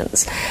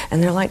directions,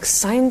 and they're like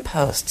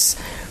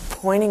signposts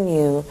pointing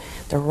you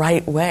the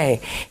right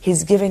way.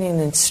 He's giving an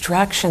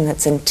instruction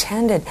that's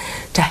intended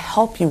to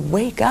help you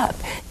wake up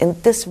in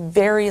this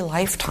very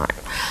lifetime.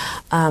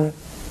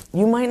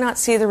 You might not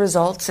see the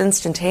results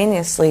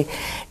instantaneously.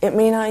 It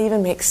may not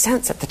even make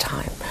sense at the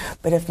time.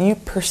 But if you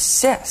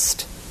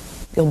persist,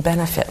 you'll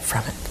benefit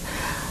from it.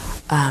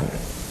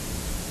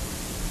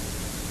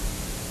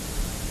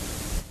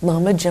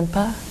 Lama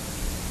Jinpa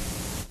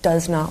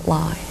does not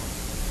lie,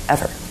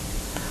 ever.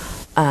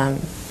 I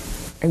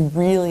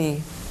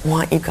really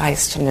want you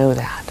guys to know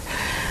that.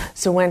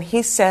 So when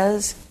he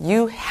says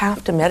you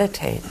have to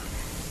meditate,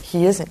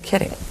 he isn't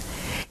kidding.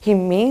 He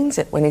means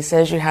it when he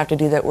says you have to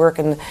do that work,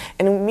 and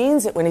he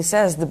means it when he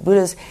says the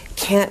Buddhas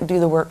can't do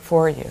the work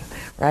for you,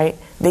 right?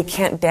 They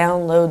can't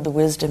download the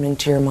wisdom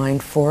into your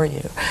mind for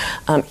you.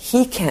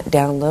 He can't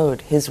download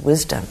his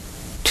wisdom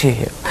to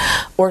you,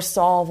 or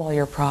solve all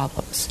your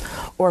problems,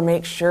 or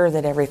make sure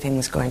that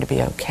everything's going to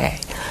be okay.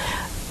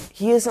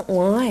 He isn't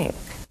lying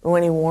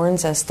when he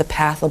warns us the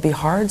path will be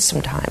hard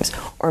sometimes,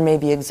 or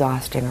maybe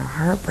exhausting or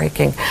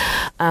heartbreaking.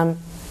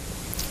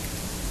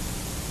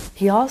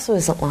 He also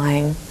isn't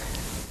lying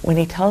when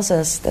he tells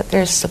us that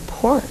there's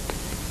support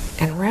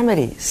and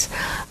remedies,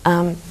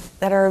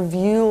 that our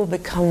view will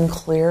become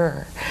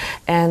clearer,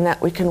 and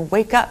that we can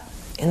wake up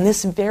in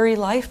this very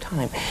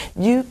lifetime.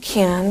 You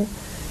can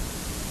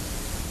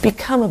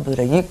become a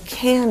Buddha. You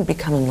can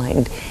become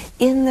enlightened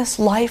in this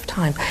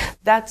lifetime.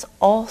 That's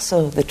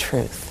also the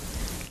truth.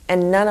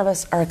 And none of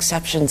us are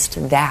exceptions to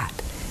that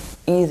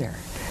either.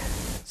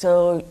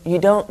 So you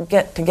don't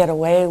get to get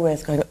away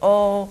with going,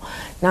 oh,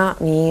 not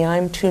me,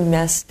 I'm too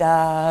messed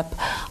up,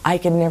 I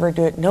can never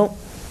do it. Nope,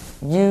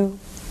 you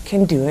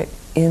can do it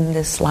in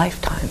this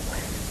lifetime.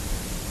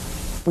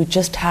 We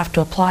just have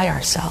to apply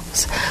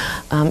ourselves.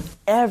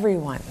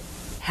 Everyone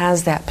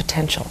has that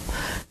potential.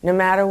 No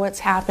matter what's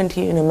happened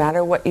to you, no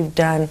matter what you've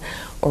done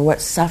or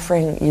what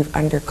suffering you've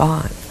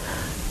undergone.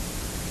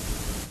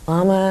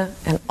 Lama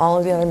and all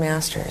of the other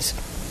masters,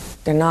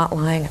 they're not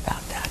lying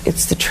about that.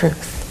 It's the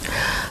truth.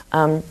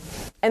 And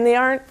they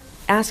aren't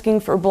asking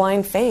for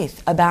blind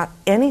faith about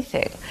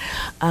anything.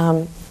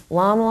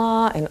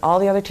 Lama and all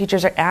the other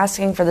teachers are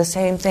asking for the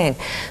same thing.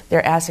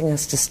 They're asking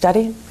us to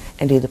study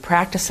and do the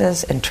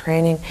practices and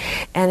training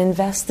and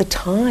invest the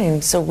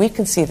time so we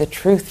can see the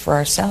truth for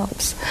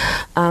ourselves.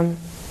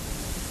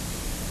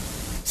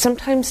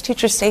 Sometimes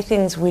teachers say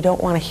things we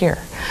don't want to hear,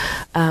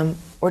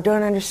 or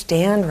don't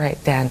understand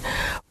right then,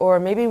 or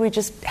maybe we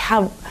just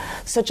have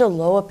such a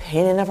low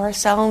opinion of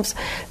ourselves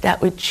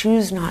that we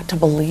choose not to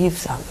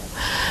believe them.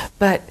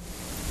 But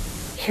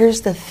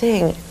here's the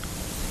thing.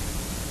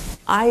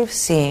 I've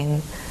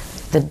seen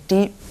the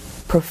deep,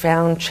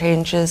 profound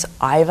changes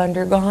I've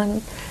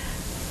undergone.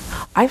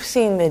 I've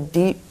seen the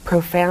deep,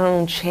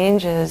 profound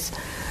changes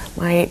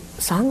my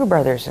Sangha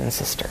brothers and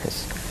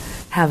sisters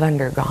have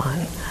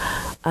undergone.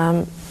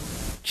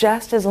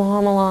 Just as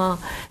Lama La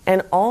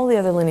and all the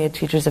other lineage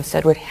teachers have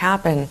said would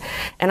happen,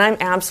 and I'm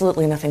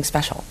absolutely nothing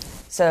special.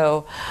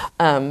 So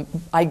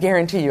I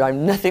guarantee you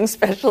I'm nothing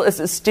special as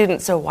a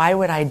student, so why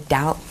would I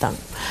doubt them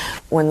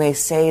when they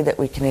say that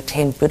we can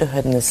attain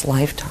Buddhahood in this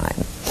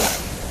lifetime?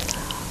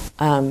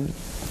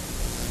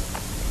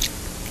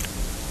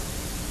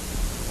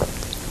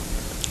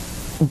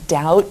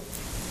 Doubt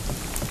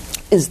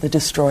is the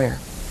destroyer.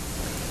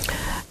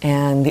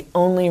 And the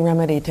only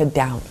remedy to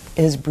doubt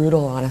is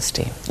brutal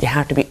honesty. You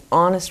have to be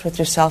honest with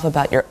yourself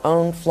about your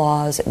own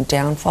flaws and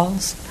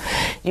downfalls.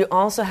 You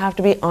also have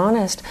to be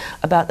honest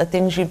about the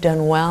things you've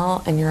done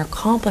well and your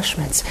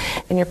accomplishments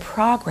and your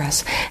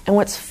progress. And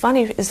what's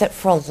funny is that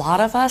for a lot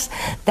of us,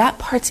 that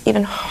part's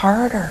even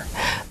harder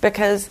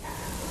because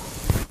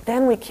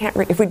then we can't,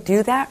 if we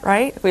do that,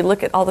 right, if we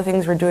look at all the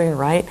things we're doing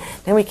right,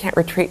 then we can't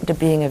retreat into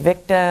being a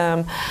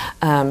victim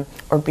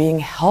or being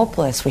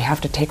helpless. We have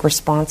to take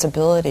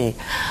responsibility.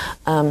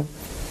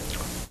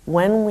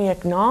 When we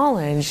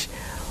acknowledge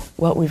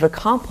what we've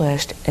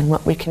accomplished and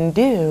what we can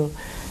do,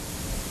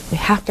 we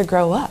have to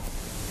grow up.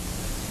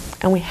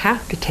 And we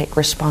have to take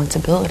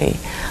responsibility.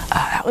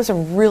 That was a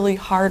really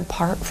hard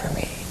part for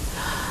me.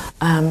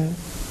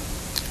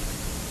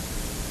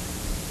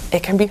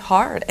 It can be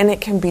hard and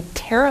it can be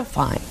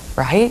terrifying,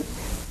 right?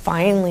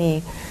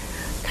 Finally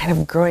kind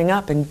of growing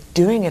up and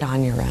doing it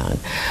on your own.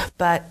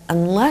 But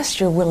unless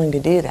you're willing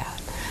to do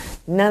that,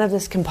 none of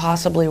this can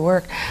possibly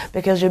work,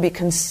 because you'll be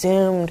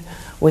consumed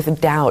with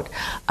doubt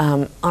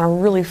on a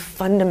really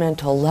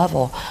fundamental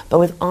level. But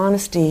with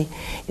honesty,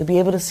 you'll be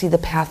able to see the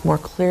path more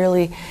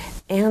clearly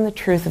and the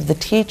truth of the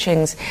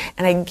teachings.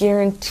 And I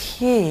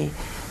guarantee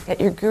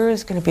that your guru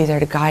is going to be there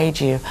to guide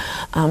you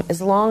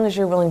as long as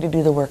you're willing to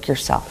do the work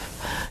yourself.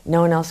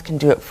 No one else can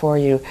do it for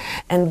you.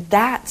 And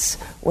that's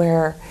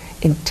where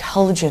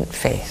intelligent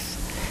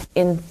faith,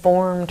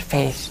 informed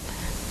faith,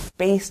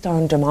 based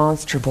on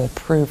demonstrable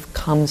proof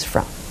comes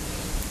from,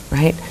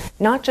 right?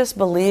 Not just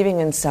believing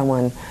in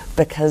someone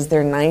because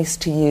they're nice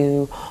to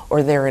you,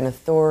 or they're in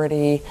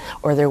authority,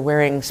 or they're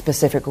wearing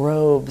specific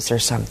robes or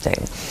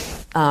something.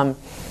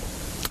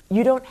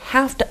 You don't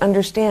have to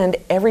understand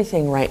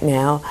everything right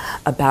now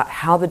about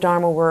how the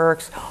Dharma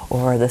works,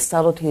 or the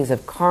subtleties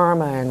of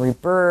karma and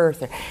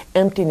rebirth, or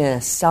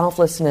emptiness,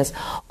 selflessness,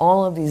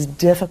 all of these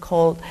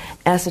difficult,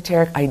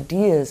 esoteric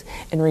ideas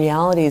and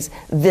realities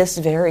this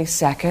very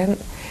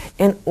second,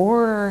 in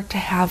order to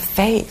have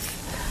faith.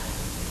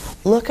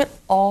 Look at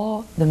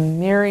all the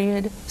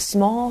myriad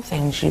small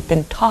things you've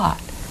been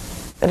taught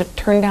that have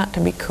turned out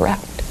to be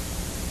correct.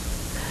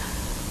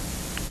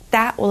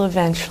 That will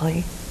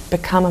eventually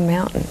become a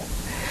mountain.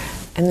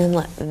 And then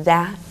let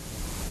that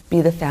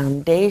be the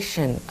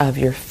foundation of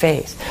your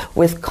faith,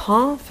 with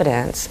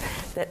confidence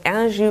that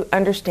as you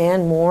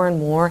understand more and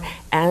more,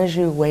 as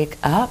you wake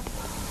up,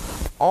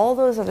 all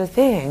those other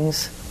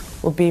things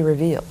will be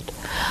revealed.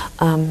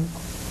 And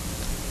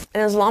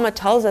as Lama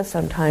tells us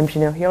sometimes,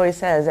 he always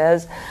says,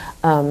 as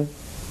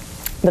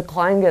the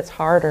climb gets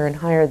harder and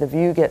higher, the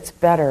view gets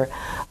better.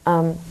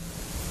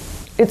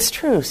 It's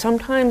true.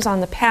 Sometimes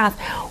on the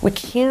path, we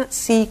can't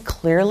see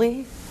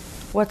clearly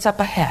what's up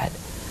ahead,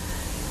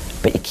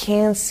 but you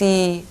can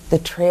see the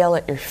trail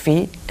at your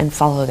feet and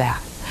follow that.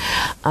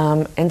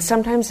 And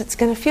sometimes it's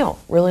going to feel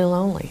really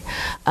lonely,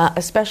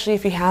 especially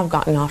if you have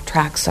gotten off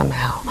track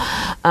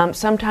somehow.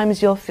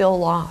 Sometimes you'll feel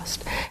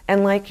lost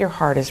and like your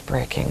heart is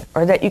breaking,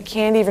 or that you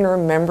can't even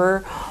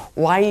remember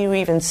why you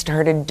even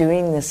started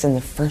doing this in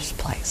the first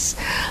place.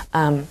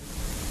 But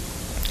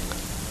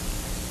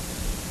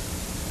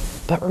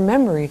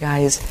remember, you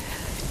guys,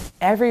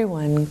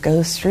 everyone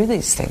goes through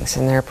these things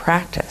in their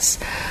practice.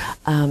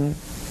 And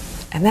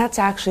that's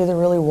actually the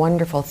really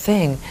wonderful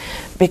thing,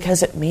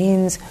 because it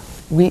means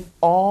we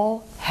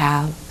all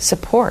have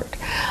support.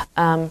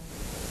 You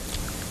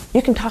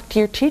can talk to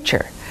your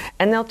teacher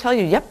and they'll tell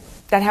you, yep,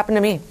 that happened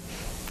to me.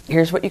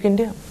 Here's what you can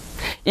do.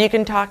 You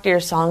can talk to your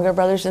Sangha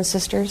brothers and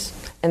sisters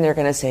and they're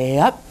going to say,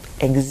 yep,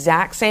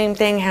 exact same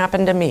thing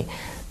happened to me.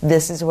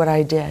 This is what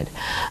I did.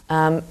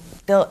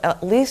 They'll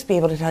at least be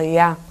able to tell you,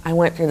 yeah, I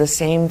went through the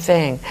same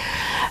thing.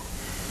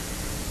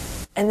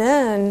 And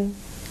then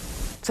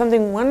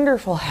something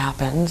wonderful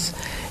happens,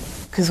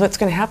 because what's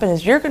going to happen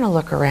is you're going to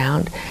look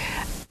around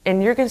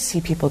and you're going to see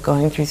people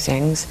going through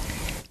things,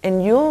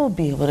 and you'll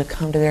be able to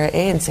come to their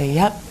aid and say,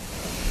 yep,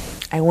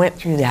 I went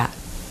through that.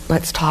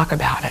 Let's talk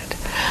about it.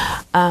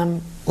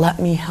 Let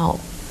me help.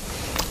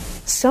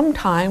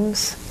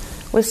 Sometimes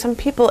with some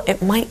people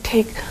it might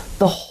take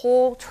the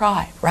whole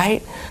tribe,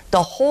 right?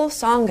 The whole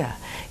Sangha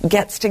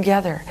gets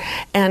together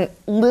and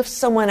lifts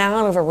someone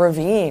out of a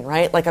ravine,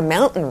 right? Like a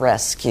mountain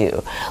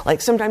rescue. Like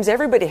sometimes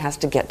everybody has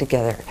to get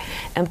together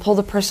and pull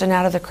the person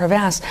out of the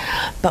crevasse.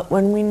 But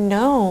when we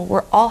know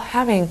we're all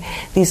having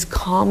these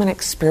common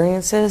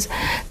experiences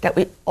that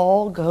we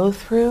all go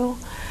through,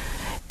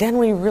 then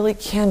we really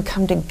can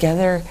come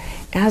together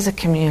as a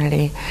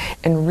community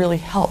and really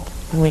help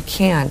when we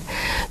can.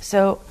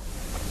 So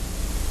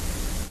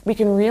we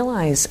can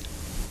realize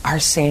our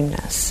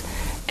sameness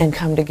and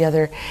come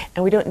together,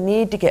 and we don't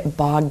need to get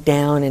bogged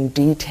down in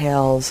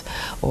details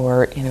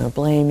or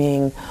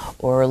blaming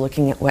or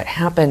looking at what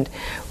happened.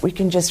 We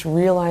can just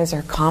realize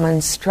our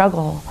common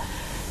struggle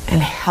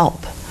and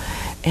help,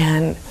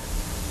 and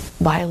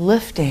by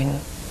lifting,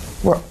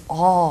 we're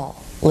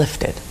all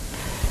lifted.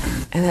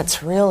 And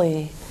that's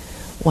really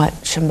what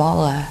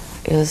Shambhala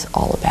is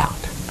all about.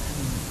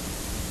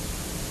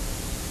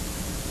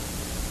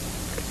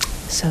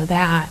 So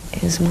that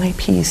is my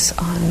piece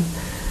on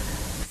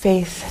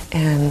faith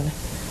and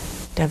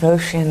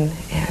devotion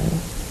and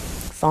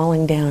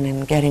falling down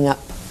and getting up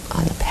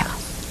on the path.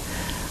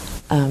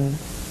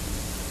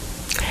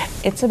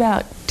 It's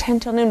about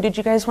 10 till noon. Did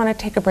you guys want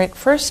to take a break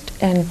first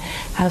and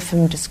have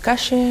some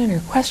discussion or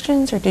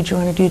questions, or did you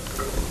want to do...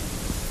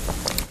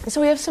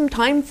 So we have some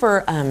time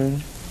for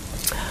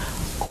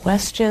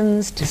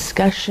questions,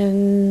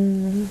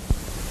 discussion,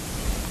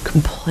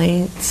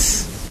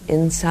 complaints,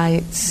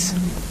 insights?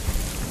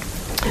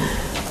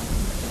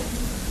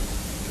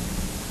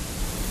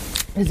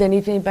 Does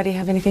anybody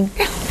have anything?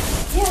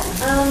 Yeah,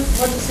 well,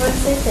 just want to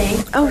say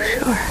thanks. Oh,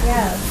 sure.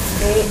 Yeah, it's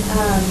great.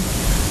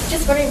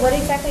 Just wondering, what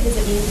exactly does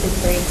it mean to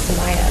break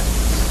Samaya?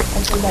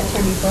 I've heard that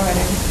term before, and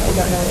I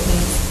don't know what it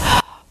means.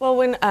 Well,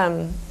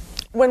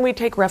 when we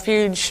take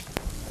refuge,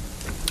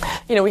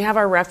 we have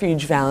our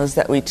refuge vows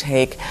that we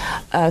take.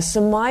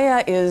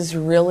 Samaya is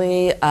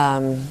really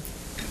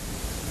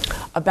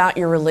about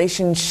your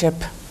relationship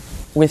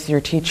with your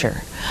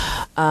teacher.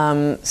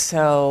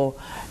 So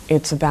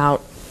it's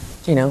about,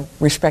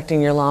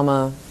 respecting your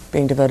Lama,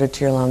 being devoted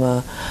to your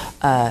Lama,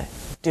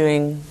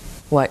 doing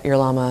what your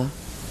Lama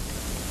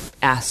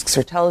asks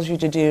or tells you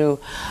to do,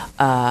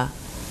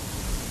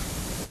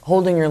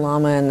 holding your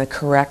Lama in the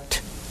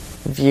correct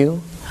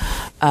view.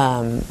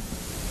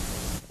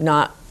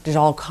 There's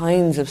all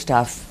kinds of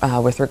stuff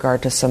with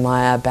regard to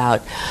Samaya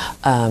about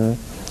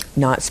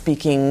not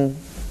speaking,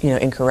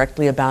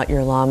 incorrectly about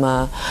your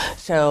Lama.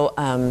 So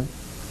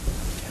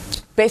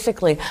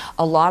basically,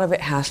 a lot of it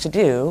has to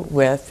do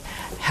with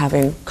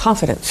having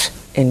confidence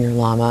in your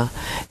Lama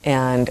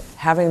and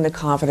having the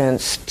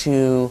confidence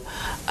to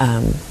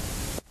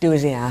do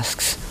as he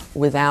asks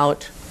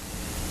without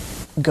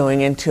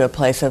going into a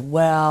place of,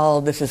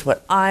 well, this is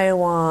what I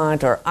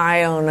want, or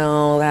I don't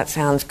know, that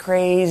sounds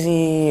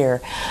crazy,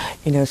 or,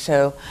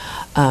 so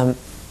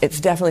it's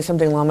definitely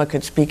something Lama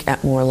could speak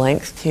at more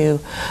length to,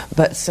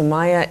 but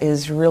Samaya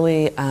is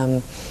really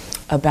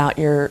about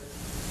your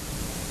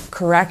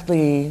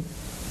correctly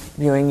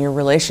viewing your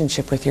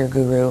relationship with your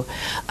guru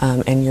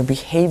and your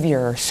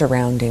behavior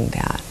surrounding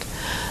that.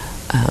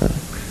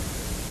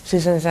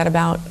 Susan, does that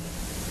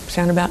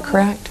sound about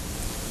correct?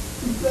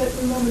 But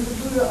remember, the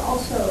Buddha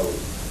also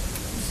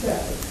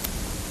said,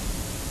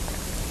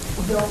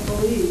 don't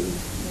believe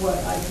what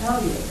I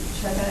tell you.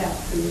 Check it out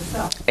for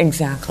yourself.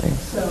 Exactly.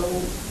 So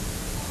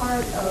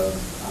part of,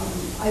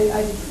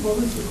 what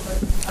was your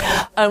question?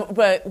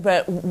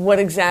 But what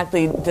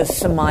exactly does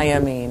Samaya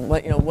mean?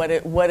 What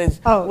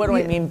do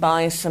I mean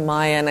by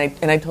Samaya?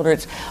 And I told her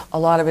a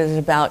lot of it is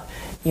about,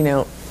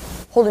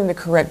 holding the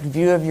correct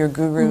view of your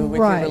guru with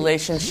your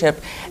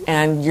relationship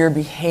and your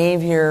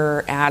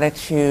behavior,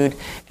 attitude,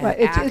 and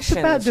actions. It's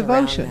about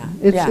devotion.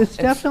 It's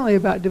definitely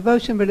about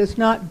devotion, but it's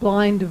not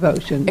blind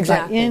devotion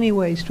by any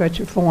way, stretch,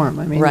 or form.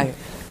 I mean,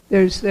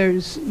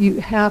 you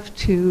have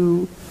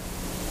to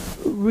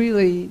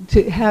really,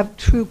 to have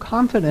true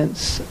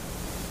confidence.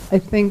 I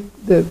think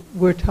that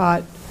we're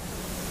taught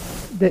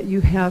that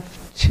you have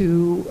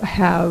to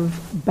have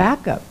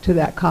backup to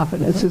that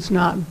confidence. Mm-hmm. It's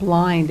not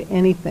blind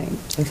anything.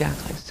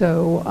 Exactly.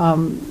 So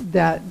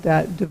that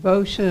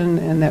devotion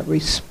and that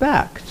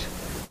respect,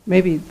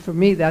 maybe for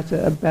me that's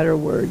a better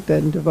word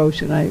than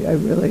devotion. I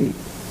really,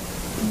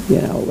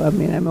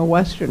 I'm a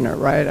Westerner,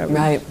 right?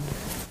 Right.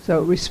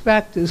 So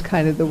respect is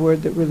kind of the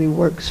word that really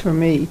works for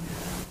me.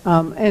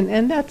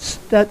 And that's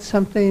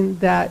something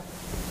that,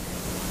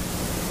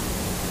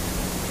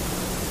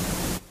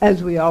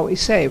 as we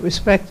always say,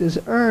 respect is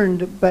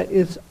earned, but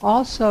it's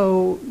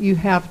also, you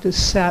have to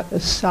set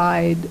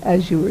aside,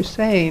 as you were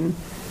saying,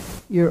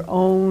 your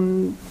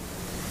own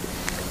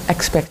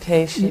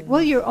expectation.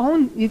 Well, your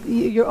own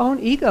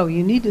ego.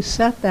 You need to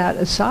set that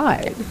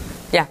aside.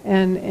 Yeah.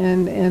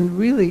 And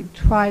really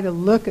try to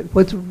look at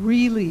what's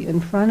really in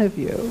front of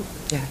you.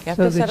 Yeah. You have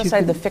to set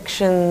aside the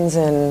fictions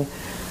and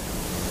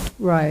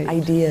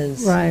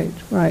ideas. Right.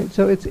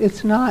 So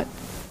it's not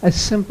a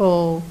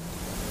simple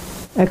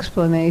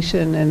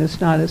explanation, and it's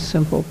not a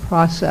simple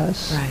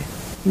process. Right.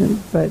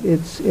 But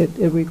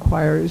it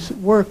requires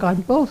work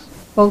on both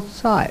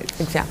sides.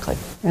 Exactly.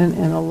 And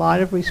a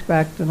lot of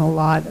respect, and a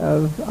lot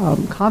of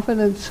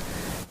confidence,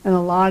 and a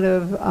lot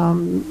of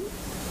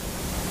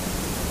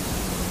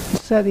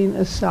setting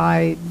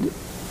aside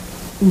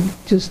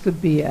just the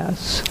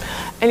BS.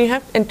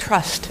 And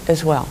trust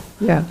as well.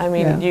 Yeah. I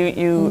mean,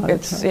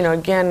 it's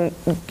again,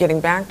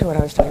 getting back to what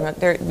I was talking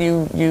about.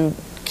 You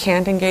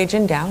can't engage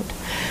in doubt,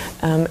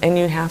 and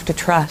you have to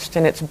trust.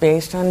 And it's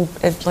based on,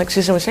 like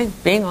Susan was saying,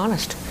 being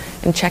honest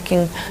and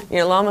checking.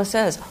 Lama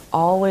says,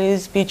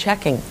 always be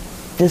checking.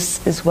 This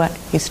is what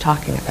he's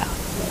talking about.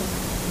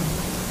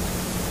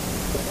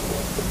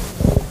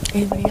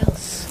 Anybody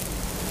else?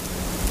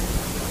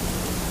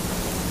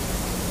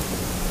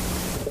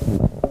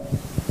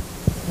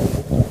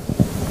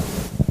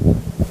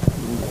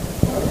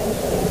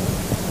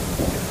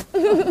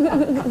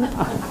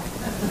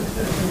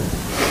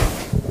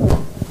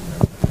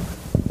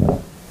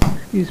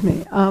 Excuse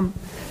me.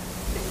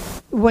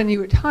 When you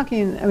were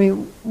talking, I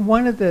mean,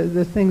 one of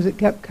the things that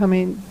kept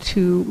coming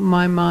to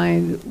my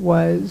mind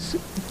was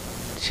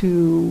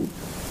to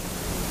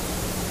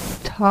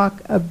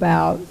talk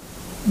about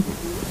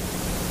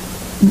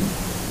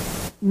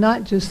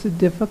not just the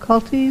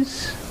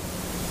difficulties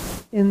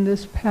in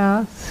this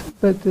path,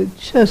 but the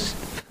just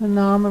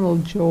phenomenal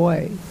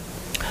joy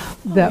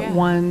that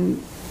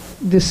one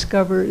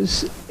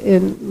discovers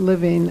in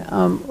living.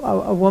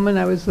 A woman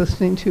I was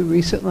listening to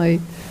recently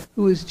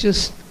who was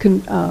just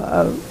became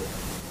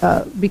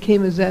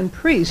a Zen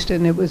priest,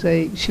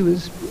 and she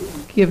was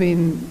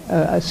giving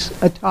a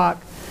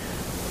talk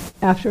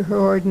after her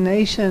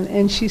ordination,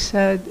 and she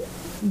said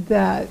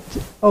that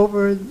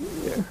over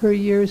her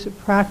years of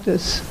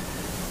practice,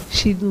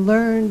 she'd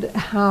learned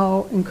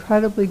how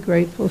incredibly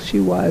grateful she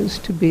was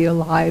to be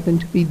alive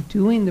and to be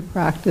doing the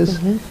practice,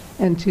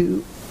 and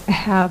to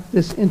have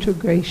this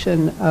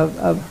integration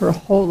of her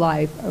whole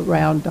life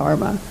around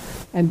Dharma.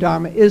 And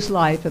Dharma is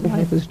life, and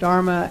life is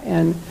Dharma,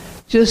 and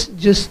just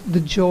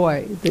the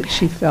joy that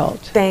she felt.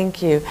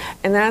 Thank you.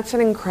 And that's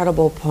an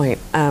incredible point.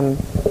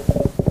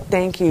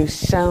 Thank you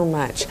so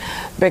much.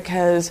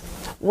 Because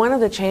one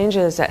of the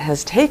changes that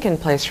has taken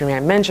place for me,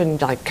 I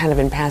mentioned like kind of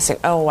in passing,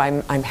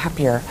 I'm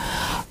happier.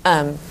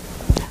 I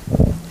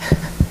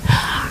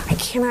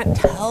cannot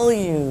tell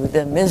you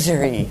the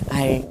misery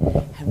I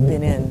have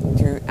been in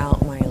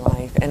throughout my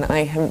life. And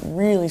I have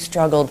really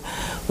struggled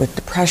with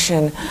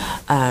depression.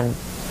 I'm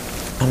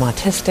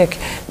autistic.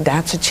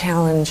 That's a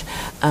challenge.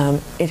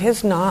 It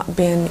has not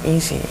been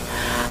easy.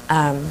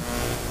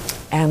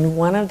 And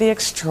one of the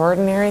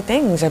extraordinary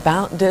things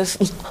about this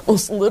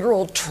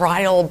literal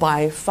trial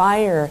by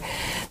fire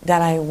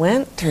that I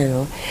went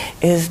through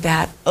is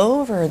that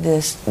over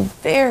this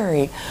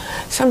very,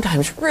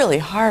 sometimes really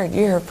hard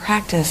year of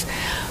practice,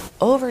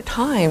 over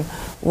time,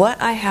 what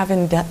I have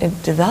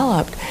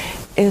developed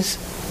is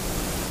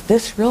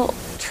this real,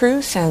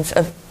 true sense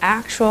of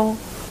actual,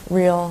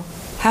 real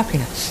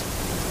happiness.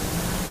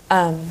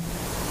 I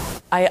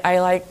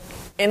like,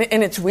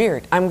 and it's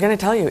weird. I'm going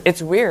to tell you,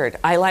 it's weird.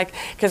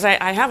 Because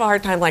I have a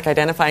hard time like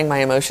identifying my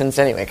emotions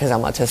anyway, because I'm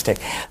autistic.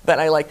 But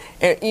I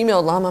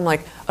emailed Lama. I'm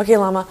like, okay,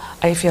 Lama,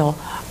 I feel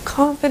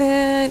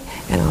confident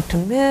and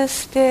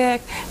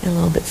optimistic and a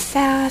little bit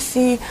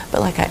sassy,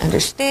 but like I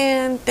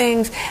understand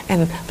things.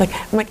 And I'm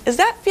like, is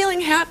that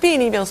feeling happy?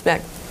 And he emails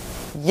back,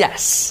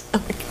 yes.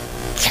 I'm like,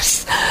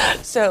 yes.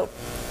 So,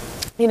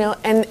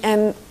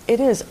 and it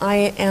is.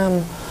 I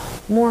am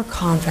more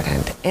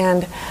confident,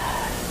 and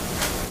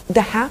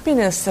the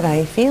happiness that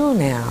I feel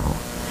now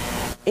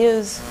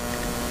is,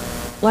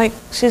 like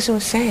Susan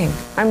was saying,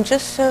 I'm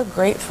just so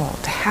grateful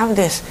to have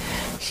this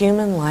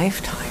human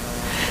lifetime,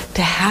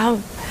 to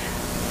have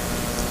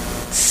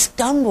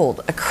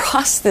stumbled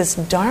across this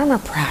Dharma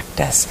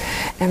practice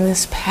and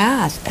this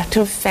path, to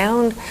have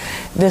found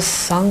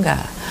this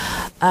Sangha.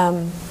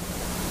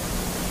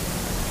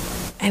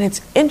 And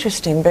it's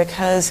interesting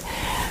because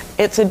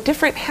it's a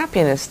different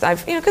happiness.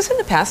 Because in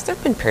the past there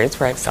have been periods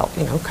where I felt,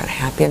 kind of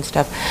happy and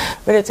stuff.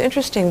 But it's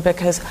interesting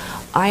because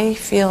I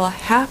feel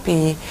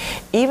happy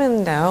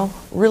even though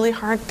really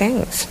hard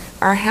things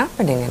are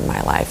happening in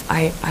my life.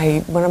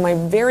 One of my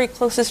very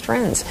closest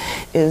friends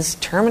is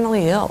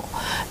terminally ill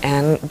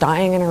and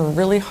dying in a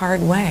really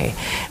hard way.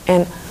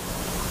 And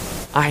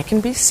I can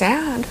be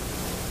sad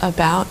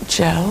about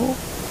Joe,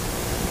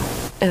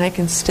 and I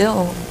can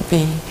still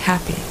be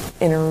happy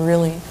in a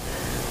really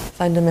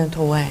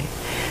fundamental way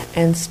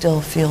and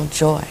still feel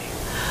joy.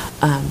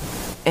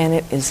 And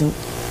it is a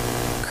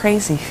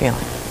crazy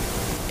feeling.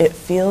 It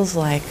feels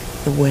like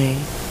the way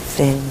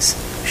things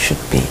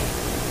should be,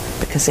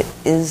 because it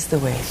is the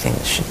way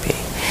things should be.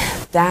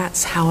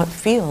 That's how it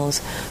feels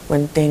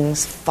when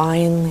things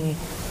finally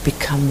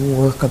become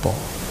workable.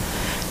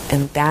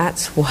 And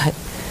that's what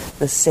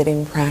the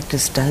sitting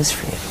practice does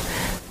for you.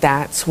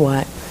 That's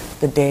what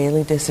the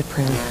daily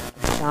discipline,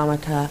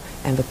 shamatha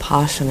and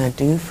vipassana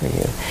do for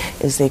you,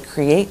 is they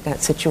create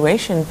that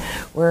situation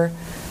where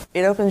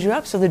it opens you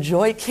up so the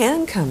joy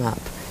can come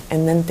up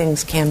and then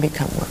things can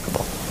become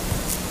workable.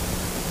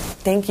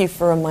 Thank you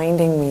for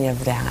reminding me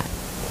of that.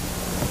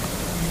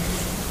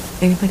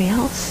 Anybody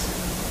else?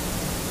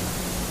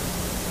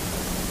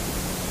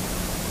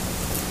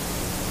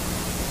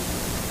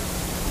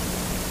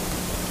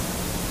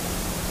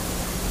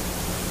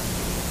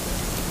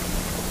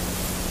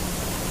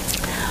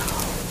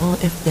 Well,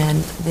 if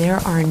then there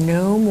are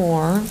no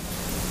more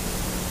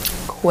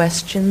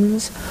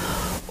questions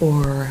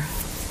or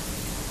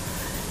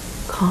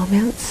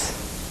comments,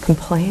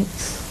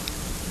 complaints,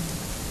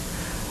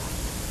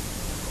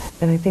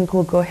 then I think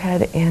we'll go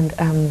ahead and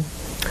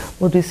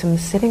we'll do some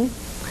sitting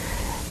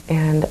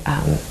and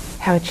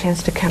have a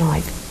chance to kind of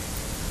like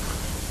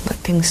let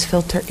things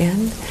filter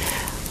in,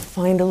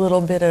 find a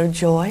little bit of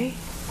joy.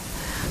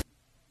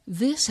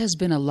 This has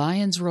been a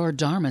Lions Roar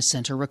Dharma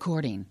Center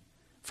recording.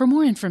 For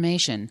more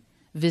information,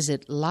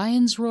 visit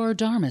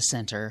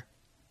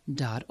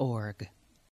lionsroardharmacenter.org.